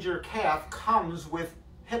behind your calf comes with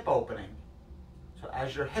hip opening. So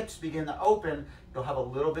as your hips begin to open, you'll have a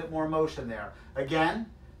little bit more motion there. Again,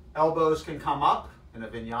 elbows can come up in a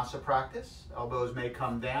Vinyasa practice. Elbows may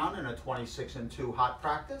come down in a 26-2 hot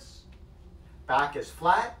practice. Back is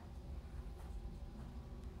flat.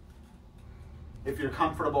 If you're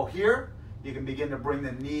comfortable here, you can begin to bring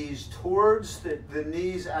the knees towards, the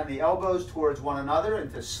knees and the elbows towards one another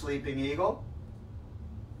into sleeping eagle.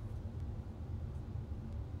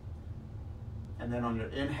 And then on your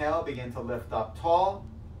inhale, begin to lift up tall.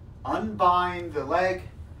 Unbind the leg.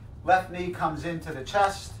 Left knee comes into the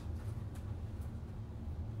chest.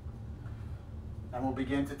 And we'll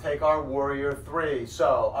begin to take our warrior three.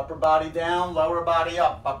 So upper body down, lower body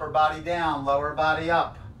up. Upper body down, lower body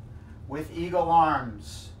up. With eagle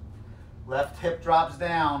arms. Left hip drops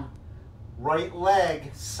down. Right leg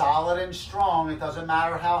solid and strong. It doesn't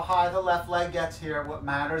matter how high the left leg gets here. What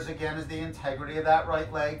matters again is the integrity of that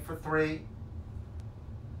right leg for 3.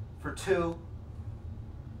 For 2,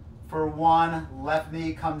 for 1, left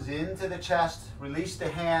knee comes into the chest, release the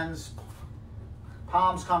hands,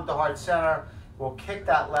 palms come to heart center. We'll kick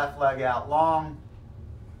that left leg out long,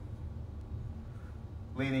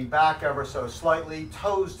 leaning back ever so slightly,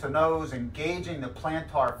 toes to nose, engaging the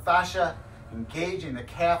plantar fascia, engaging the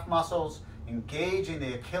calf muscles, engaging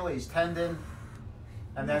the Achilles tendon,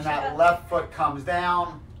 and then that left foot comes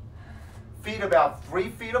down. Feet about 3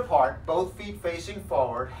 feet apart, both feet facing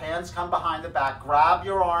forward. Hands come behind the back. Grab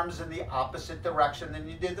your arms in the opposite direction than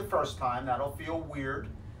you did the first time. That'll feel weird.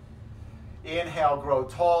 Inhale, grow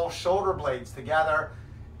tall, shoulder blades together.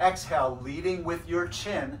 Exhale, leading with your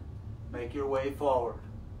chin. Make your way forward.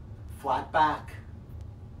 Flat back.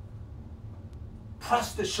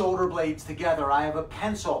 Press the shoulder blades together. I have a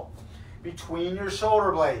pencil between your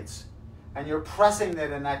shoulder blades. And you're pressing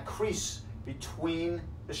it in that crease between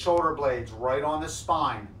the shoulder blades, right on the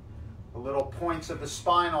spine. The little points of the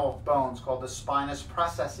spinal bones called the spinous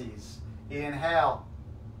processes. Inhale.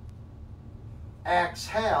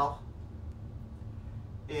 Exhale.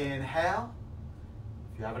 Inhale.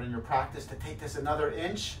 If you have it in your practice to take this another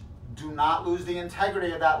inch, do not lose the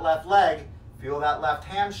integrity of that left leg. Feel that left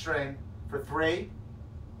hamstring for 3,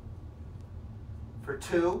 for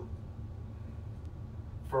 2,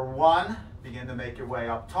 for 1. Begin to make your way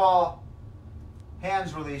up tall.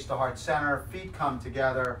 Hands release to heart center, feet come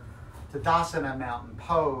together. Tadasana mountain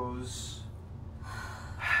pose.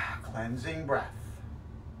 Cleansing breath.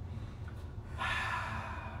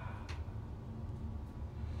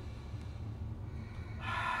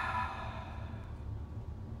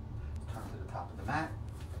 Turn to the top of the mat.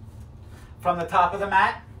 From the top of the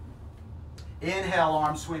mat, inhale,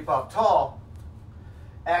 arms sweep up tall.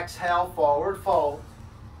 Exhale, forward fold.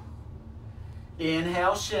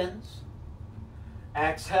 Inhale, shins.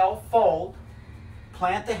 Exhale, fold.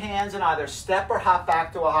 Plant the hands and either step or hop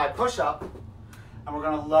back to a high push-up. And we're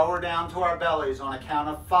going to lower down to our bellies on a count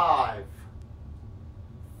of 5,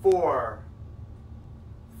 4,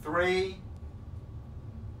 3,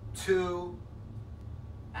 2,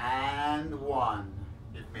 and 1.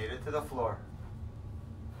 You've made it to the floor.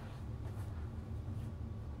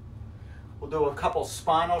 We'll do a couple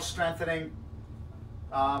spinal strengthening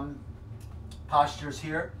postures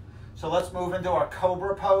here. So let's move into our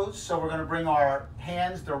cobra pose. So we're going to bring our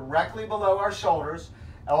hands directly below our shoulders,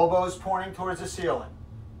 elbows pointing towards the ceiling.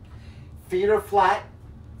 Feet are flat,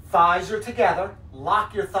 thighs are together.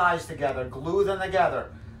 Lock your thighs together, glue them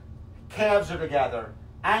together. Calves are together,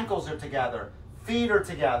 ankles are together, feet are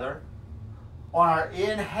together. On our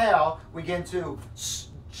inhale, we begin to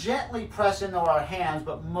gently press into our hands,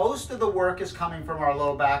 but most of the work is coming from our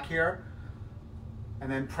low back here. And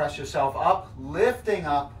then press yourself up, lifting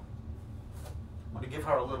up. I'm going to give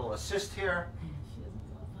her a little assist here.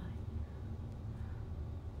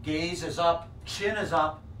 Gaze is up, chin is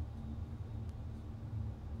up.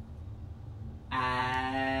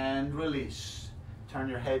 And release. Turn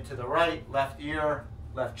your head to the right, left ear,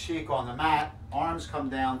 left cheek on the mat. Arms come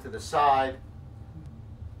down to the side.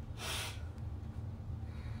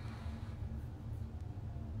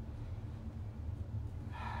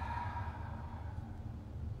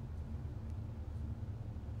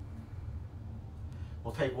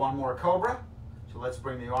 We'll take one more cobra. So let's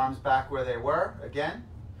bring the arms back where they were again.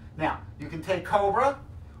 Now, you can take cobra,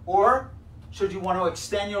 or should you want to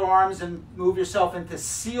extend your arms and move yourself into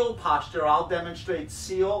seal posture, I'll demonstrate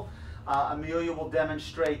seal Amelia will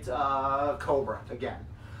demonstrate Cobra again.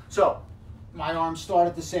 So, my arms start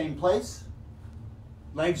at the same place.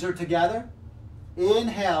 Legs are together.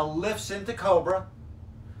 Inhale, lifts into Cobra.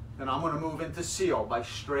 Then I'm going to move into Seal by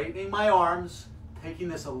straightening my arms, taking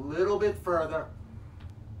this a little bit further.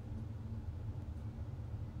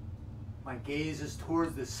 My gaze is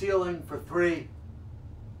towards the ceiling for 3,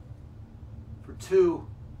 for 2,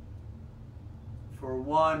 for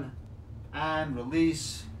 1, and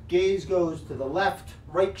release. Gaze goes to the left,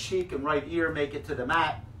 right cheek and right ear make it to the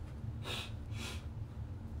mat.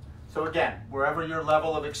 So again, wherever your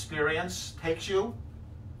level of experience takes you,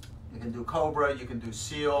 you can do Cobra, you can do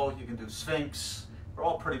Seal, you can do Sphinx. They're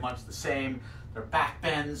all pretty much the same. They're back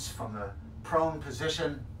bends from the prone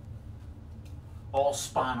position. All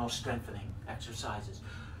spinal strengthening exercises.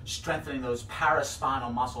 Strengthening those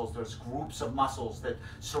paraspinal muscles, those groups of muscles that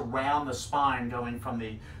surround the spine going from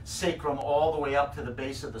the sacrum all the way up to the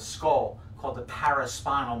base of the skull, called the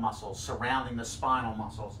paraspinal muscles, surrounding the spinal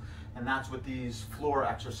muscles. And that's what these floor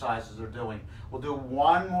exercises are doing. We'll do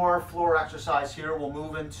one more floor exercise here. We'll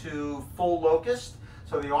move into full locust.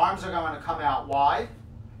 So the arms are going to come out wide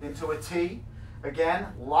into a T. Again,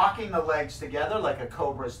 locking the legs together like a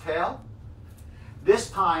cobra's tail. This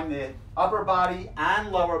time the upper body and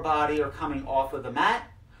lower body are coming off of the mat.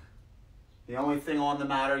 The only thing on the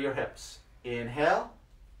mat are your hips. Inhale.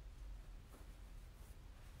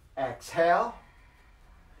 Exhale.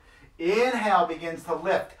 Inhale begins to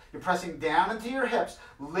lift. You're pressing down into your hips,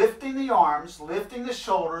 lifting the arms, lifting the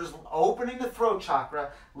shoulders, opening the throat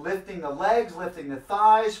chakra, lifting the legs, lifting the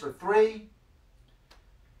thighs for 3,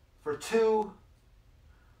 for 2,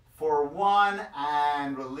 for 1,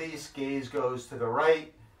 and release. Gaze goes to the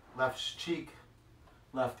right, left cheek,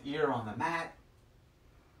 left ear on the mat.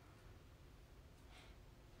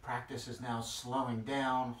 Practice is now slowing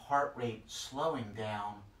down, heart rate slowing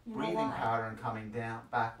down. Breathing pattern coming down,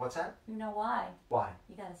 back. What's that? You know why? Why?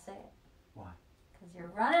 You gotta say it. Why? Because you're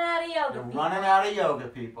running out of yoga. You're running out of yoga,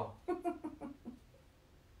 people.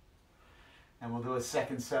 And we'll do a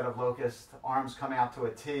second set of locust. Arms come out to a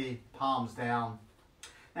T, palms down.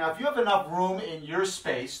 Now, if you have enough room in your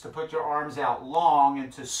space to put your arms out long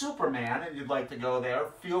into Superman and you'd like to go there,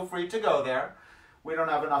 feel free to go there. We don't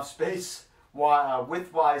have enough space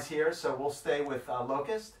width-wise here, so we'll stay with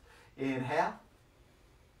locust. Inhale.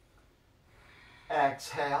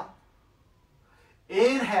 Exhale.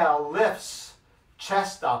 Inhale, lifts,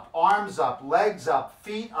 chest up, arms up, legs up,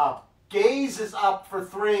 feet up, gaze is up for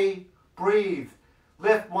 3, breathe.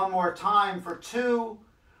 Lift one more time for 2,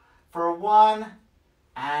 for 1,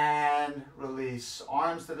 and release.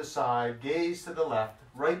 Arms to the side, gaze to the left,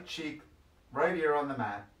 right cheek, right ear on the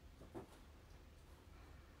mat.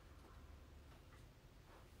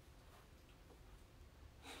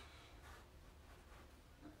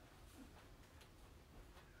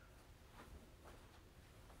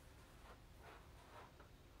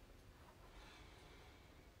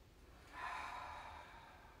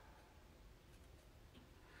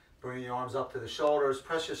 Bring the arms up to the shoulders.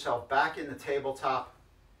 Press yourself back in the tabletop.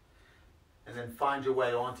 And then find your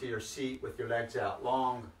way onto your seat with your legs out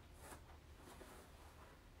long.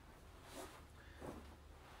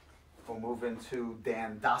 We'll move into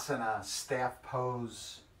Dandasana, staff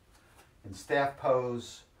pose. In staff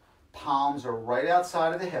pose, palms are right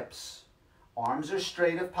outside of the hips. Arms are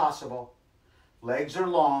straight if possible. Legs are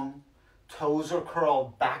long. Toes are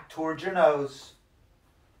curled back towards your nose.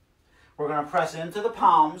 We're going to press into the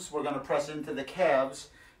palms. We're going to press into the calves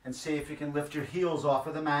and see if you can lift your heels off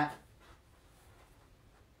of the mat.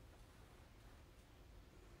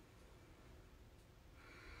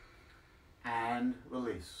 And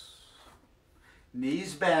release.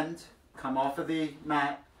 Knees bend. Come off of the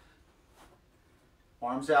mat.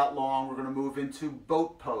 Arms out long. We're going to move into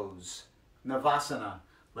boat pose. Navasana.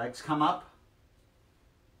 Legs come up.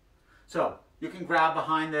 So, you can grab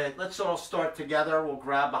behind the, let's all start together. We'll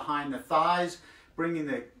grab behind the thighs, bringing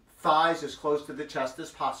the thighs as close to the chest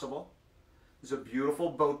as possible. It's a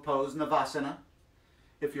beautiful boat pose, Navasana.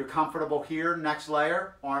 If you're comfortable here, next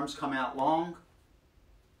layer, arms come out long.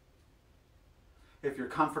 If you're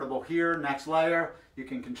comfortable here, next layer, you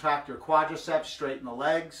can contract your quadriceps, straighten the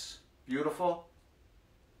legs. Beautiful.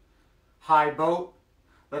 High boat.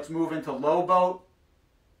 Let's move into low boat.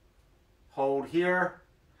 Hold here.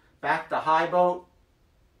 Back to high boat,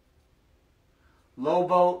 low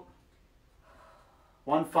boat,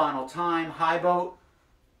 one final time, high boat,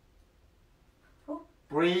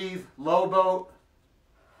 breathe, low boat,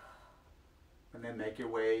 and then make your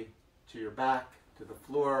way to your back, to the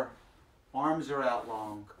floor, arms are out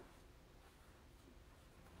long.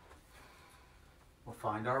 We'll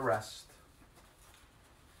find our rest.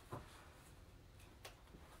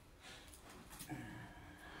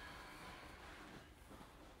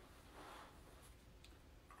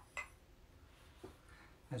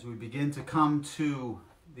 As we begin to come to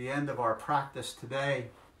the end of our practice today,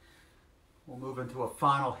 we'll move into a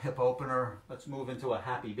final hip opener. Let's move into a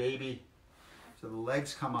happy baby. So the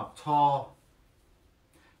legs come up tall,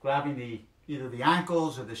 grabbing either the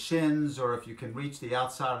ankles or the shins, or if you can reach the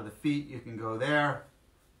outside of the feet, you can go there.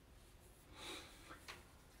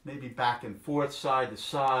 Maybe back and forth, side to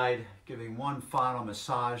side, giving one final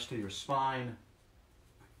massage to your spine.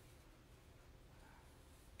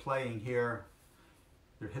 Playing here.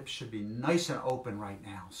 Your hips should be nice and open right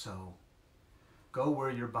now, so go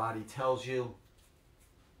where your body tells you.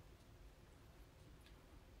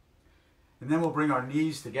 And then we'll bring our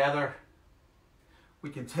knees together.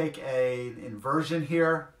 We can take an inversion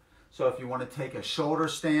here. So if you want to take a shoulder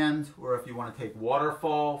stand, or if you want to take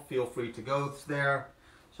waterfall, feel free to go there.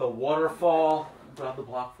 So waterfall, grab the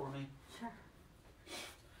block for me. Sure.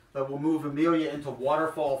 But we'll move Amelia into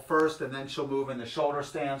waterfall first, and then she'll move into shoulder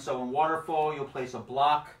stand. So in waterfall, you'll place a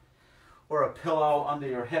block or a pillow under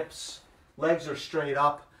your hips. Legs are straight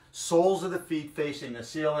up. Soles of the feet facing the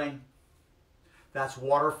ceiling. That's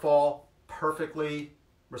waterfall. Perfectly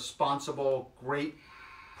responsible, great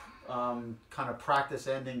kind of practice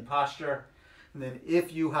ending posture. And then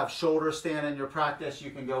if you have shoulder stand in your practice,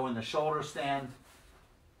 you can go in the shoulder stand.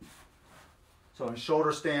 So in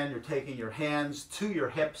shoulder stand, you're taking your hands to your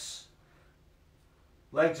hips.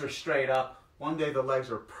 Legs are straight up. One day the legs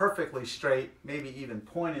are perfectly straight, maybe even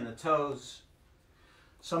pointing the toes.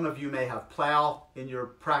 Some of you may have plow in your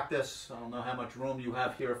practice. I don't know how much room you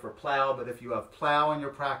have here for plow, but if you have plow in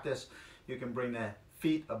your practice, you can bring the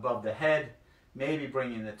feet above the head, maybe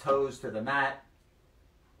bringing the toes to the mat.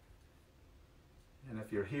 And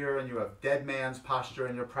if you're here and you have dead man's posture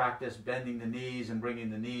in your practice, bending the knees and bringing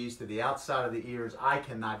the knees to the outside of the ears, I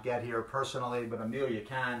cannot get here personally, but Amelia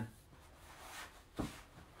can.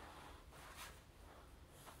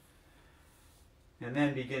 And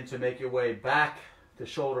then begin to make your way back to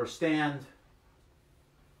shoulder stand.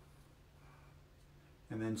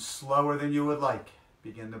 And then slower than you would like,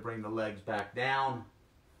 begin to bring the legs back down.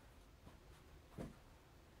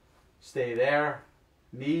 Stay there.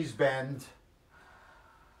 Knees bend.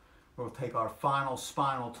 We'll take our final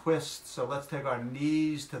spinal twist. So let's take our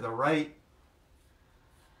knees to the right.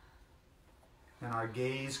 And our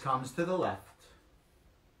gaze comes to the left.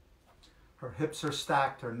 Her hips are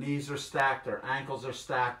stacked, her knees are stacked, her ankles are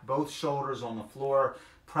stacked, both shoulders on the floor,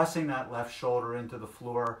 pressing that left shoulder into the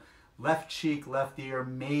floor. Left cheek, left ear,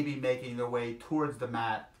 maybe making their way towards the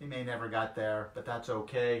mat. You may never got there, but that's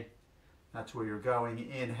okay. That's where you're going.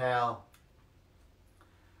 Inhale.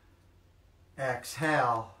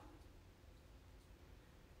 Exhale.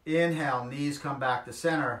 Inhale, knees come back to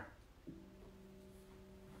center.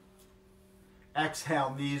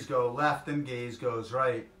 Exhale, knees go left and gaze goes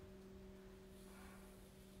right.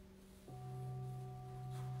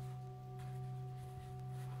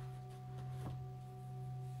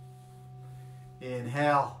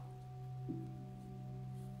 Inhale.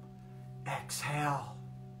 Exhale.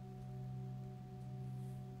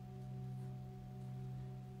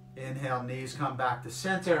 Inhale, knees come back to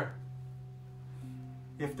center.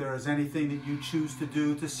 If there is anything that you choose to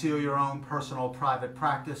do to seal your own personal private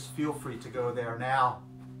practice, feel free to go there now.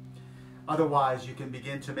 Otherwise, you can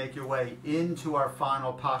begin to make your way into our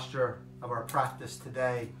final posture of our practice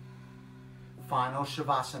today. Final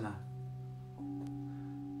Shavasana.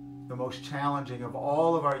 The most challenging of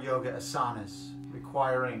all of our yoga asanas,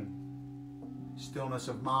 requiring stillness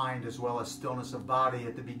of mind as well as stillness of body.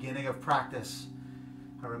 At the beginning of practice,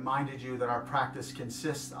 I reminded you that our practice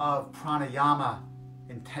consists of pranayama,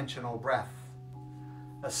 intentional breath,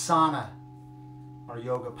 asana, our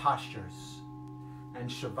yoga postures, and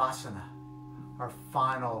shavasana, our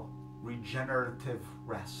final regenerative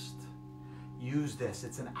rest. Use this,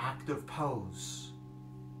 it's an active pose.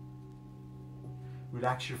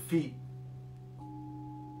 Relax your feet,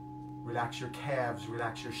 relax your calves,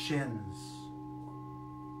 relax your shins,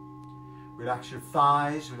 relax your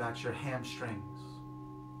thighs, relax your hamstrings,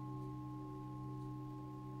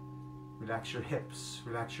 relax your hips,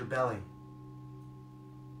 relax your belly,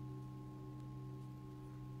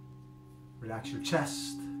 relax your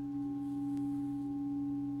chest,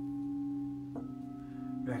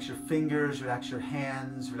 relax your fingers, relax your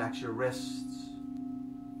hands, relax your wrists,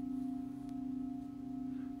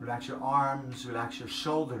 relax your arms, relax your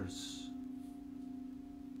shoulders.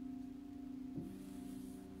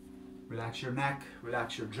 Relax your neck,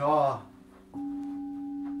 relax your jaw.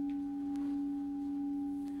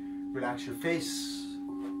 Relax your face.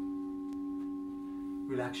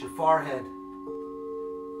 Relax your forehead.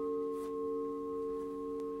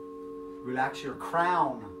 Relax your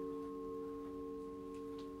crown.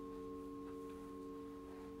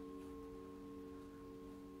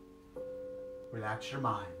 Relax your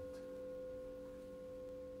mind.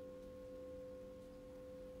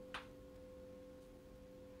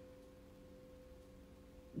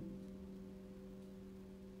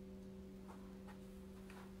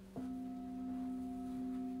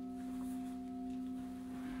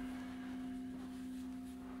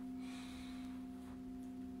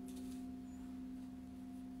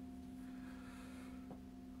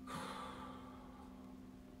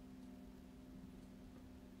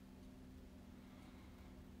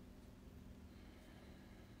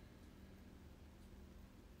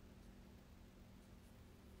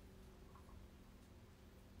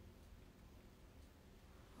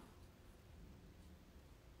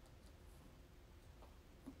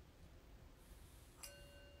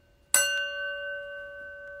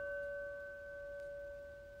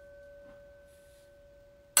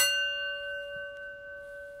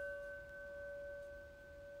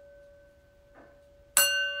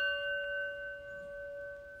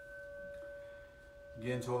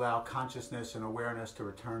 Begin to allow consciousness and awareness to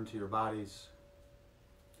return to your bodies.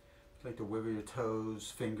 If you'd like to wiggle your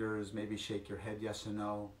toes, fingers, maybe shake your head yes or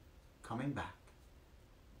no, coming back.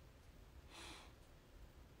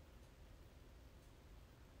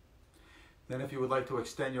 Then if you would like to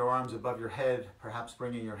extend your arms above your head, perhaps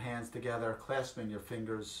bringing your hands together, clasping your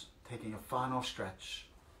fingers, taking a final stretch.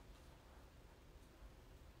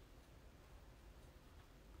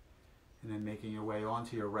 And then making your way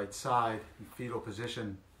onto your right side in fetal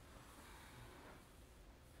position.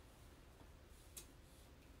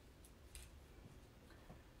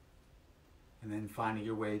 And then finding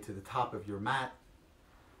your way to the top of your mat.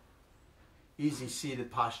 Easy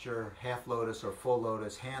seated posture, half lotus or full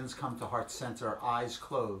lotus. Hands come to heart center, eyes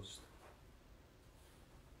closed.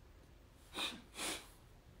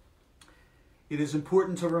 It is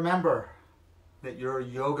important to remember that your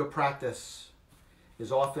yoga practice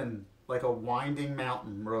is often like a winding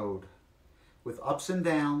mountain road with ups and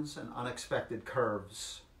downs and unexpected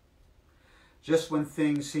curves. Just when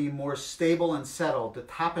things seem more stable and settled, the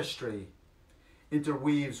tapestry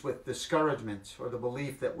interweaves with discouragement or the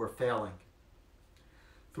belief that we're failing.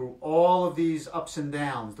 Through all of these ups and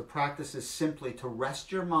downs, the practice is simply to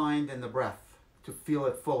rest your mind in the breath, to feel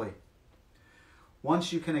it fully.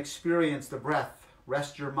 Once you can experience the breath,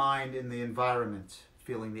 rest your mind in the environment,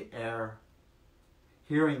 feeling the air,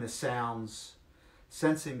 hearing the sounds,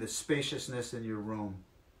 sensing the spaciousness in your room.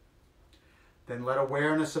 Then let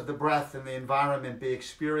awareness of the breath and the environment be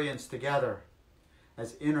experienced together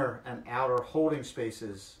as inner and outer holding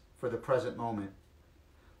spaces for the present moment,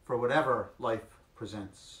 for whatever life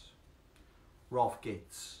presents. Rolf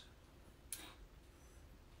Gates.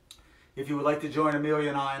 If you would like to join Amelia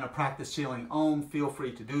and I in a practice sealing Om, feel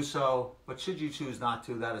free to do so, but should you choose not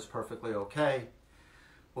to, that is perfectly okay.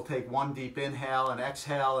 We'll take one deep inhale and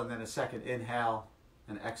exhale, and then a second inhale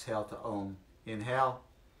and exhale to Om. Inhale.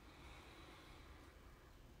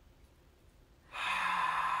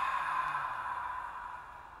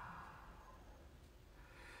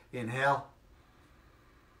 Inhale.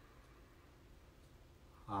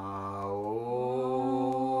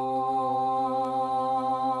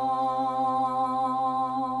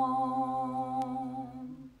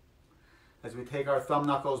 As we take our thumb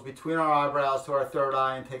knuckles between our eyebrows to our third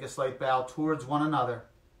eye and take a slight bow towards one another.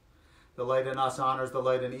 The light in us honors the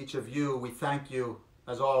light in each of you. We thank you,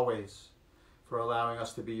 as always, for allowing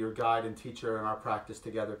us to be your guide and teacher in our practice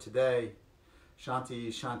together today. Shanti,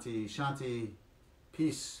 Shanti, Shanti.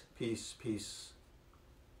 Peace, peace, peace.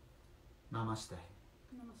 Namaste.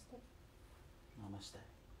 Namaste. Namaste.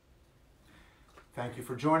 Thank you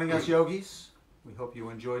for joining us, yogis. We hope you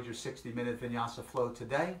enjoyed your 60-minute Vinyasa flow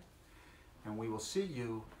today, and we will see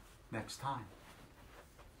you next time.